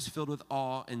 Everyone was filled with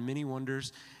awe and many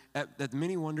wonders, at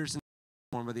many wonders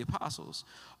performed by the apostles.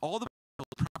 All the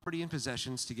property and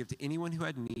possessions to give to anyone who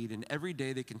had need, and every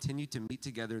day they continued to meet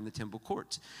together in the temple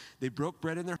courts. They broke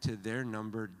bread to their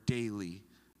number daily,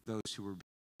 those who were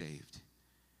saved.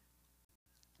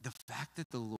 The fact that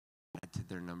the Lord added to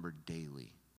their number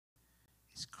daily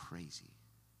is crazy.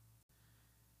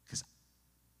 Because,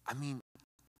 I mean,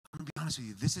 I'm going to be honest with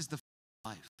you, this is the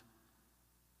life.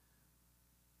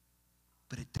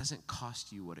 But it doesn't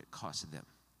cost you what it costs them.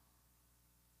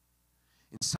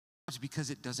 And sometimes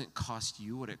because it doesn't cost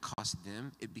you what it costs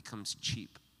them, it becomes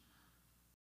cheap.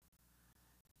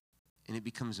 And it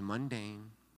becomes mundane,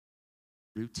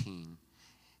 routine.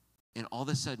 And all of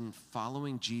a sudden,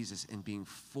 following Jesus and being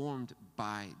formed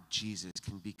by Jesus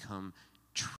can become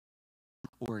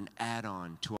or an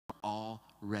add-on to our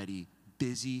already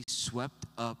busy, swept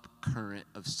up current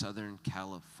of Southern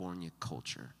California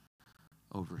culture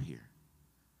over here.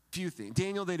 A few things.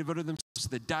 Daniel, they devoted themselves to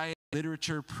the diet,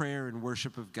 literature, prayer, and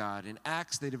worship of God. In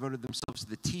Acts, they devoted themselves to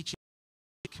the teaching,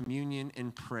 communion,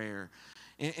 and prayer.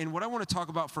 And what I want to talk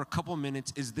about for a couple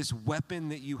minutes is this weapon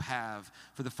that you have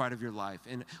for the fight of your life.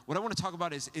 And what I want to talk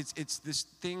about is it's this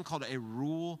thing called a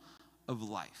rule of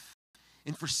life.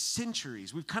 And for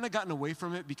centuries, we've kind of gotten away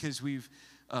from it because we've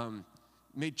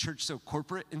made church so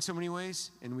corporate in so many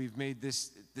ways. And we've made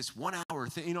this 1 hour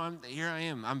thing. You know, here I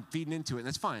am. I'm feeding into it. And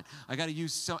that's fine. I got to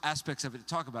use some aspects of it to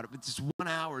talk about it. But this 1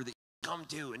 hour that you come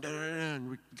to and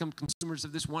we become consumers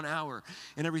of this 1 hour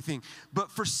and everything.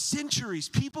 But for centuries,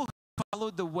 people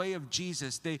followed the way of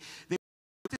Jesus. They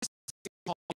put this thing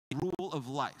called a rule of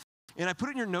life. And I put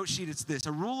it in your note sheet, it's this.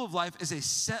 A rule of life is a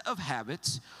set of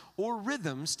habits or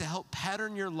rhythms to help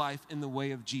pattern your life in the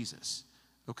way of Jesus.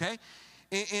 Okay?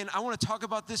 And I want to talk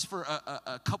about this for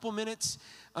a couple minutes.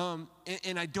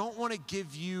 And I don't want to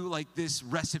give you like this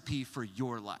recipe for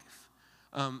your life.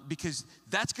 Because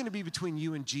that's going to be between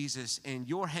you and Jesus and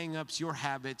your hang-ups, your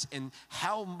habits, and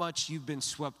how much you've been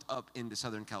swept up into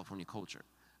Southern California culture.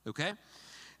 Okay?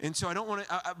 And so I don't want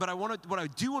to, but what I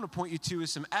do want to point you to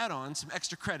is some add-ons, some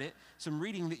extra credit, some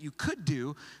reading that you could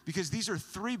do, because these are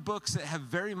 3 books that have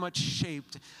very much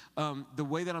shaped the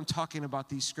way that I'm talking about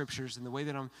these scriptures and the way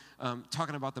that I'm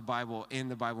talking about the Bible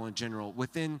and the Bible in general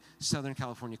within Southern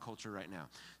California culture right now.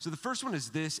 So the first one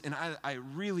is this, and I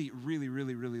really, really,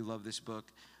 really, really love this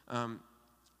book.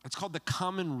 It's called The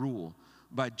Common Rule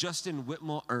by Justin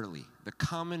Whitmore Early, The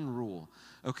Common Rule,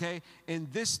 okay?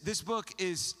 And this book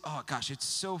is, oh gosh, it's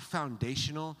so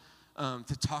foundational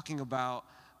to talking about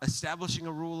establishing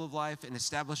a rule of life and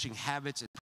establishing habits and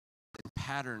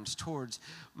patterns towards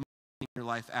your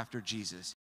life after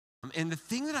Jesus. And the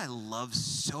thing that I love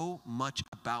so much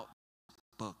about this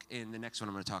book, and the next one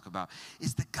I'm going to talk about,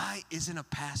 is the guy isn't a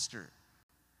pastor.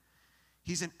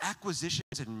 He's an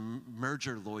acquisitions and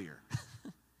merger lawyer,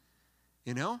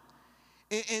 you know?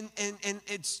 And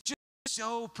it's just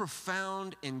so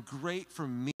profound and great for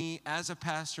me as a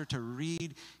pastor to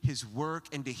read his work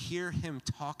and to hear him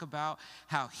talk about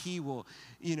how he will,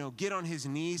 get on his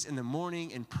knees in the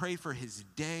morning and pray for his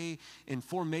day in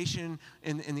formation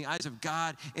in the eyes of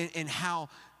God, and how,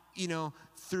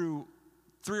 through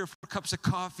 3 or 4 cups of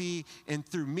coffee and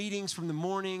through meetings from the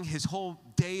morning, his whole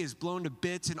day is blown to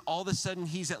bits, and all of a sudden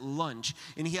he's at lunch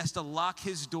and he has to lock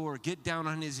his door, get down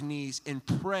on his knees and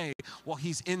pray while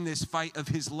he's in this fight of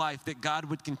his life, that God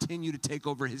would continue to take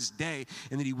over his day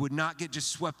and that he would not get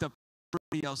just swept up what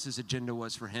everybody else's agenda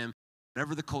was for him,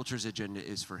 whatever the culture's agenda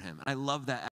is for him. I love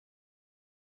that.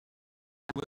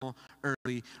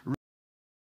 Early,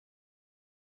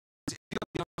 if you have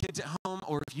young kids at home,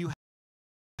 or if you have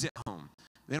kids at home,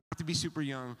 they don't have to be super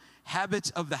young.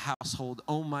 Habits of the household.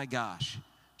 Oh my gosh.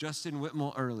 Justin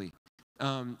Whitmore early.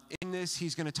 In this,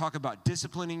 he's going to talk about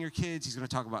disciplining your kids. He's going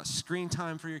to talk about screen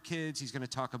time for your kids. He's going to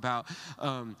talk about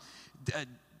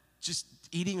just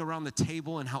eating around the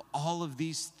table and how all of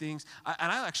these things.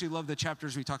 And I actually love the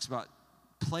chapters where he talks about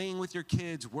playing with your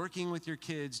kids, working with your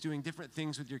kids, doing different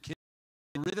things with your kids.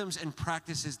 Rhythms and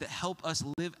practices that help us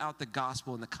live out the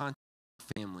gospel in the context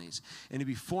of families and to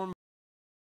be formed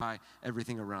by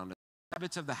everything around us.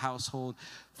 Habits of the household,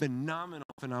 phenomenal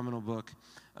book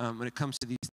when it comes to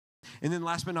these. And then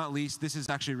last but not least, this is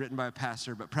actually written by a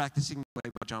pastor, but Practicing the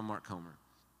Way by John Mark Comer.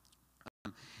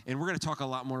 And we're going to talk a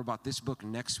lot more about this book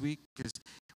next week, because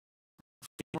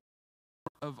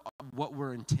of what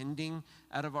we're intending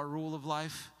out of our rule of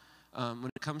life when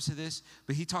it comes to this.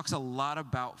 But he talks a lot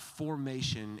about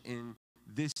formation in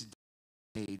this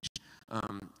age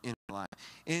in our life.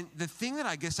 And the thing that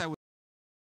I guess I would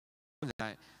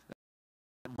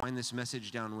wind this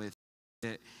message down with,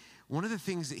 that one of the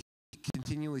things that he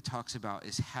continually talks about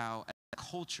is how as a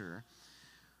culture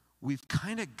we've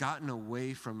kind of gotten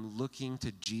away from looking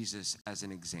to Jesus as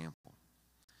an example.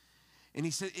 And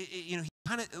he said, he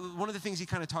kind of, one of the things he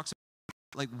kind of talks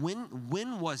about, like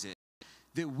when was it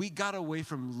that we got away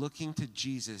from looking to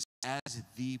Jesus as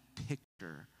the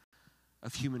picture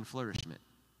of human flourishment,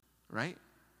 right?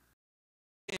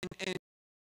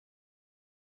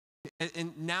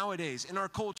 And nowadays, in our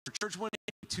culture, Church180,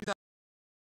 2000,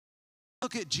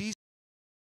 look at Jesus,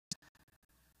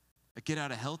 a get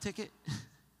out of hell ticket.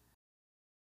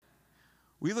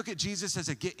 We look at Jesus as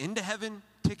a get into heaven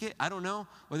ticket. I don't know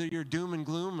whether you're doom and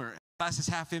gloom or glass is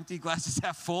half empty, glass is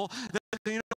half full.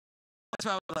 That's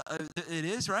how it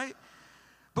is, right?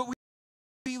 But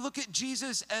we look at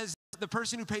Jesus as the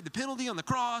person who paid the penalty on the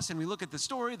cross, and we look at the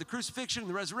story, the crucifixion,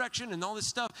 the resurrection, and all this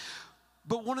stuff.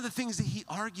 But one of the things that he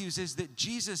argues is that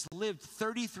Jesus lived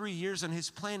 33 years on his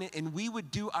planet, and we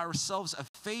would do ourselves a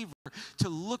favor to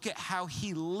look at how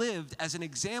he lived as an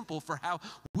example for how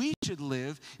we should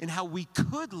live and how we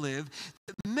could live,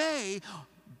 that may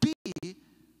be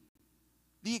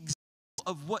the example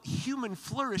of what human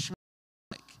flourishment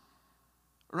is like,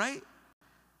 right?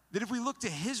 That if we look to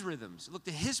his rhythms, look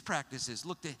to his practices,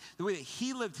 look to the way that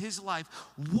he lived his life,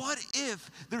 what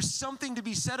if there's something to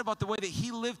be said about the way that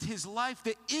he lived his life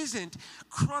that isn't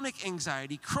chronic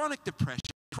anxiety, chronic depression,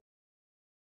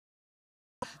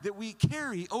 that we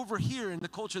carry over here in the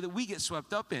culture that we get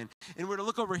swept up in. And we're to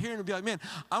look over here and be like, man,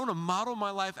 I want to model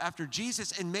my life after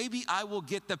Jesus, and maybe I will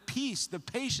get the peace, the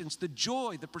patience, the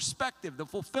joy, the perspective, the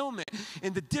fulfillment,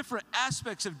 and the different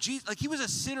aspects of Jesus. Like, he was a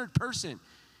centered person.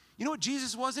 You know what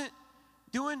Jesus wasn't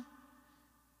doing?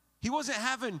 He wasn't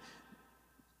having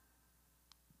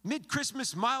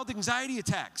mid-Christmas mild anxiety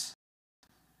attacks.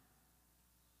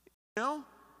 You know?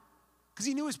 Because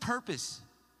he knew his purpose.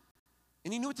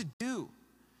 And he knew what to do.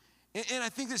 And I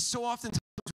think that so often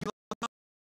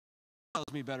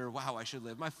tells me better of how I should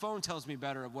live. My phone tells me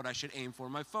better of what I should aim for.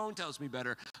 My phone tells me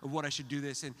better of what I should do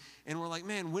this. And we're like,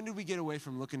 man, when did we get away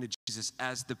from looking to Jesus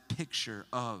as the picture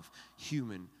of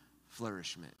human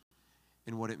flourishment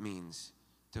and what it means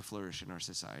to flourish in our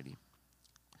society?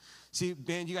 See,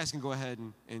 band, you guys can go ahead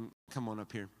and come on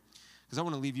up here, because I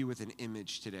want to leave you with an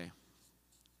image today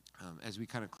as we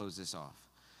kind of close this off.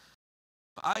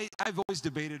 I've always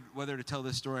debated whether to tell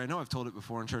this story. I know I've told it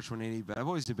before in Church180, but I've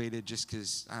always debated just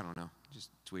because, I don't know, just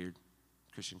it's weird.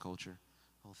 Christian culture,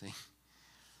 whole thing.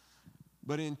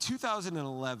 But in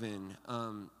 2011,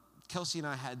 Kelsey and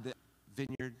I had the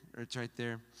vineyard, it's right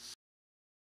there.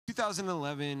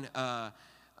 2011, one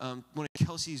of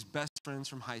Kelsey's best friends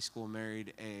from high school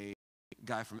married a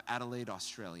guy from Adelaide,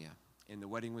 Australia. And the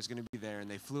wedding was going to be there, and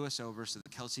they flew us over so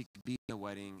that Kelsey could be in the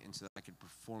wedding and so that I could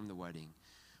perform the wedding,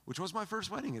 which was my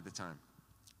first wedding at the time.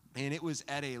 And it was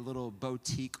at a little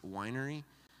boutique winery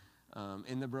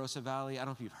in the Barossa Valley. I don't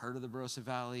know if you've heard of the Barossa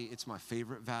Valley. It's my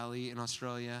favorite valley in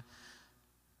Australia.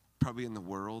 probably in the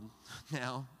world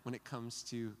now when it comes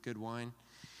to good wine.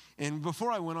 And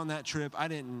before I went on that trip, I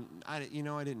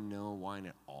didn't know wine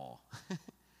at all.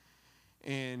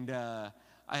 And I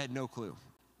had no clue.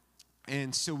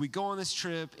 And so we go on this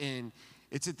trip, and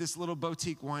it's at this little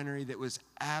boutique winery that was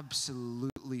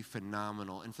absolutely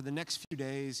phenomenal. And for the next few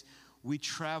days, we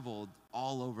traveled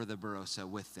all over the Barossa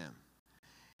with them.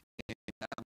 And,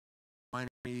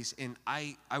 wineries, and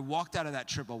I walked out of that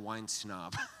trip a wine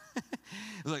snob.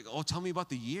 It was like, oh, tell me about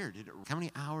the year. How many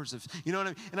hours of, you know what I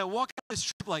mean? And I walked out of this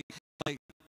trip like,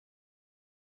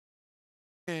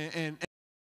 and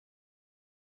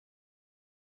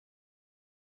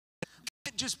you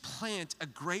can't just plant a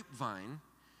grapevine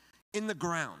in the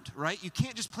ground, right? You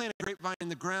can't just plant a grapevine in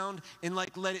the ground and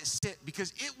like let it sit,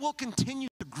 because it will continue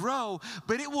to grow,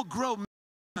 but it will grow.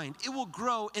 It will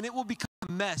grow and it will become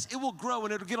a mess. It will grow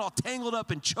and it'll get all tangled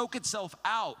up and choke itself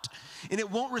out. And it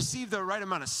won't receive the right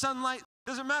amount of sunlight. It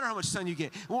doesn't matter how much sun you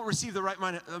get. It won't receive the right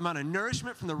amount of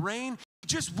nourishment from the rain. It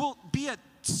just will be a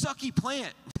sucky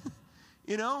plant,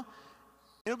 you know?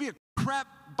 It'll be a crap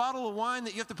bottle of wine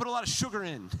that you have to put a lot of sugar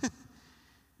in.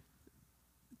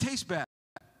 Tastes bad.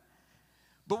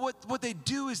 But what they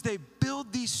do is they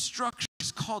build these structures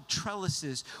called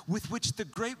trellises with which the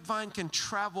grapevine can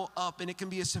travel up, and it can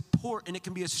be a support, and it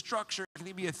can be a structure, it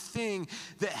can be a thing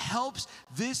that helps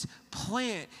this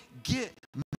plant get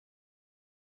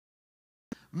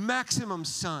maximum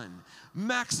sun,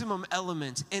 maximum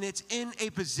elements, and it's in a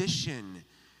position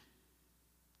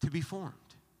to be formed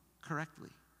correctly.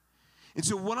 And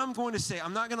so what I'm going to say,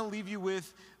 I'm not going to leave you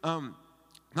with, a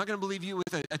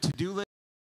to-do list.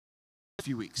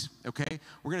 Few weeks, okay?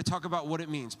 We're going to talk about what it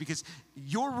means, because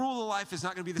your rule of life is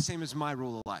not going to be the same as my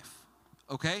rule of life,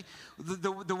 okay?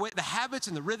 The way, the habits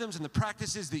and the rhythms and the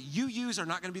practices that you use are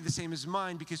not going to be the same as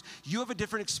mine, because you have a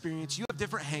different experience, you have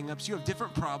different hang-ups, you have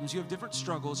different problems, you have different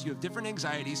struggles, you have different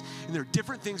anxieties, and there are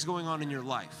different things going on in your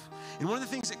life. And one of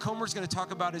the things that Comer's going to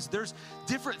talk about is there's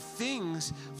different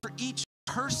things for each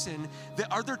person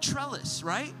that are their trellis,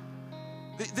 right?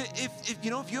 If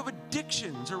you have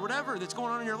addictions or whatever that's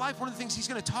going on in your life, one of the things he's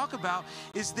going to talk about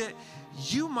is that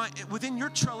you might, within your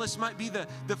trellis, might be the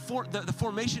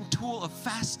formation tool of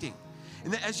fasting.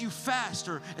 And that as you fast,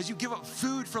 or as you give up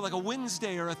food for like a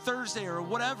Wednesday or a Thursday or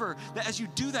whatever, that as you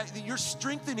do that you're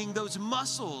strengthening those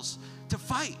muscles to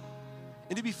fight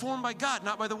and to be formed by God,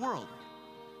 not by the world.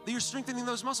 That you're strengthening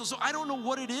those muscles. So I don't know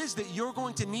what it is that you're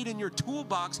going to need in your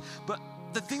toolbox, but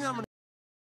the thing that I'm going to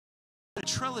a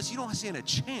trellis, you don't stand a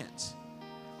chance.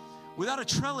 Without a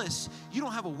trellis, you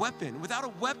don't have a weapon. Without a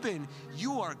weapon,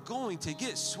 you are going to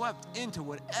get swept into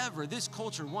whatever this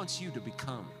culture wants you to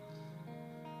become.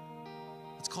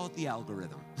 Let's call it the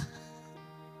algorithm.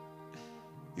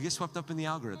 You get swept up in the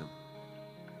algorithm.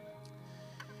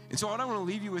 And so what I want to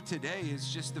leave you with today is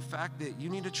just the fact that you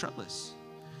need a trellis.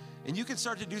 And you can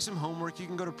start to do some homework. You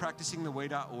can go to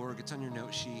practicingtheway.org. It's on your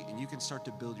note sheet, and you can start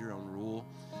to build your own rule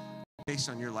based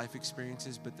on your life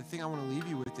experiences. But the thing I want to leave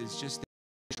you with is just the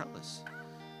trellis,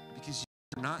 because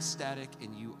you're not static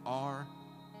and you are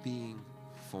being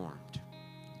formed.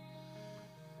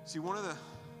 See, one of the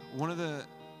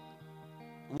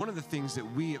things that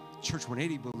we at Church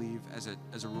 180 believe as a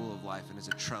rule of life and as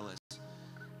a trellis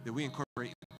that we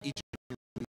incorporate each week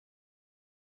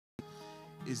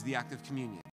is the act of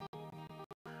communion.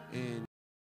 And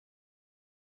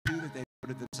that they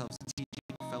devoted themselves to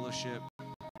teaching, fellowship,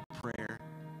 prayer,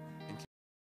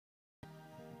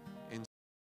 and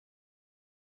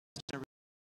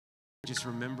just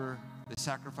remember the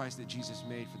sacrifice that Jesus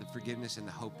made for the forgiveness and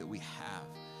the hope that we have.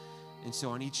 And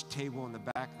so on each table in the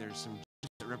back, there's some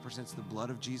that represents the blood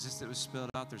of Jesus that was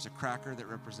spilled out. There's a cracker that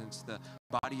represents the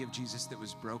body of Jesus that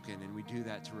was broken, and we do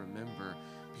that to remember,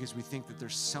 because we think that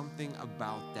there's something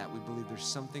about that. We believe there's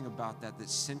something about that that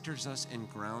centers us and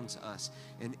grounds us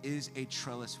and is a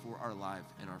trellis for our life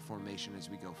and our formation as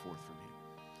we go forth from here.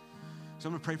 So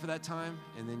I'm going to pray for that time,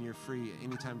 and then you're free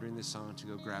anytime during this song to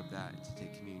go grab that and to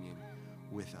take communion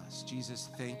with us. Jesus,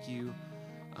 thank you.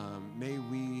 May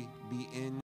we be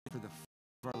in for the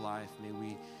fruit of our life. May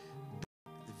we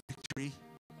the victory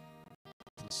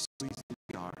can so easily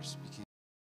be ours, because you're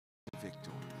the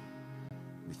victor.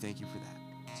 We thank you for that.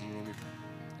 It's in your name we pray.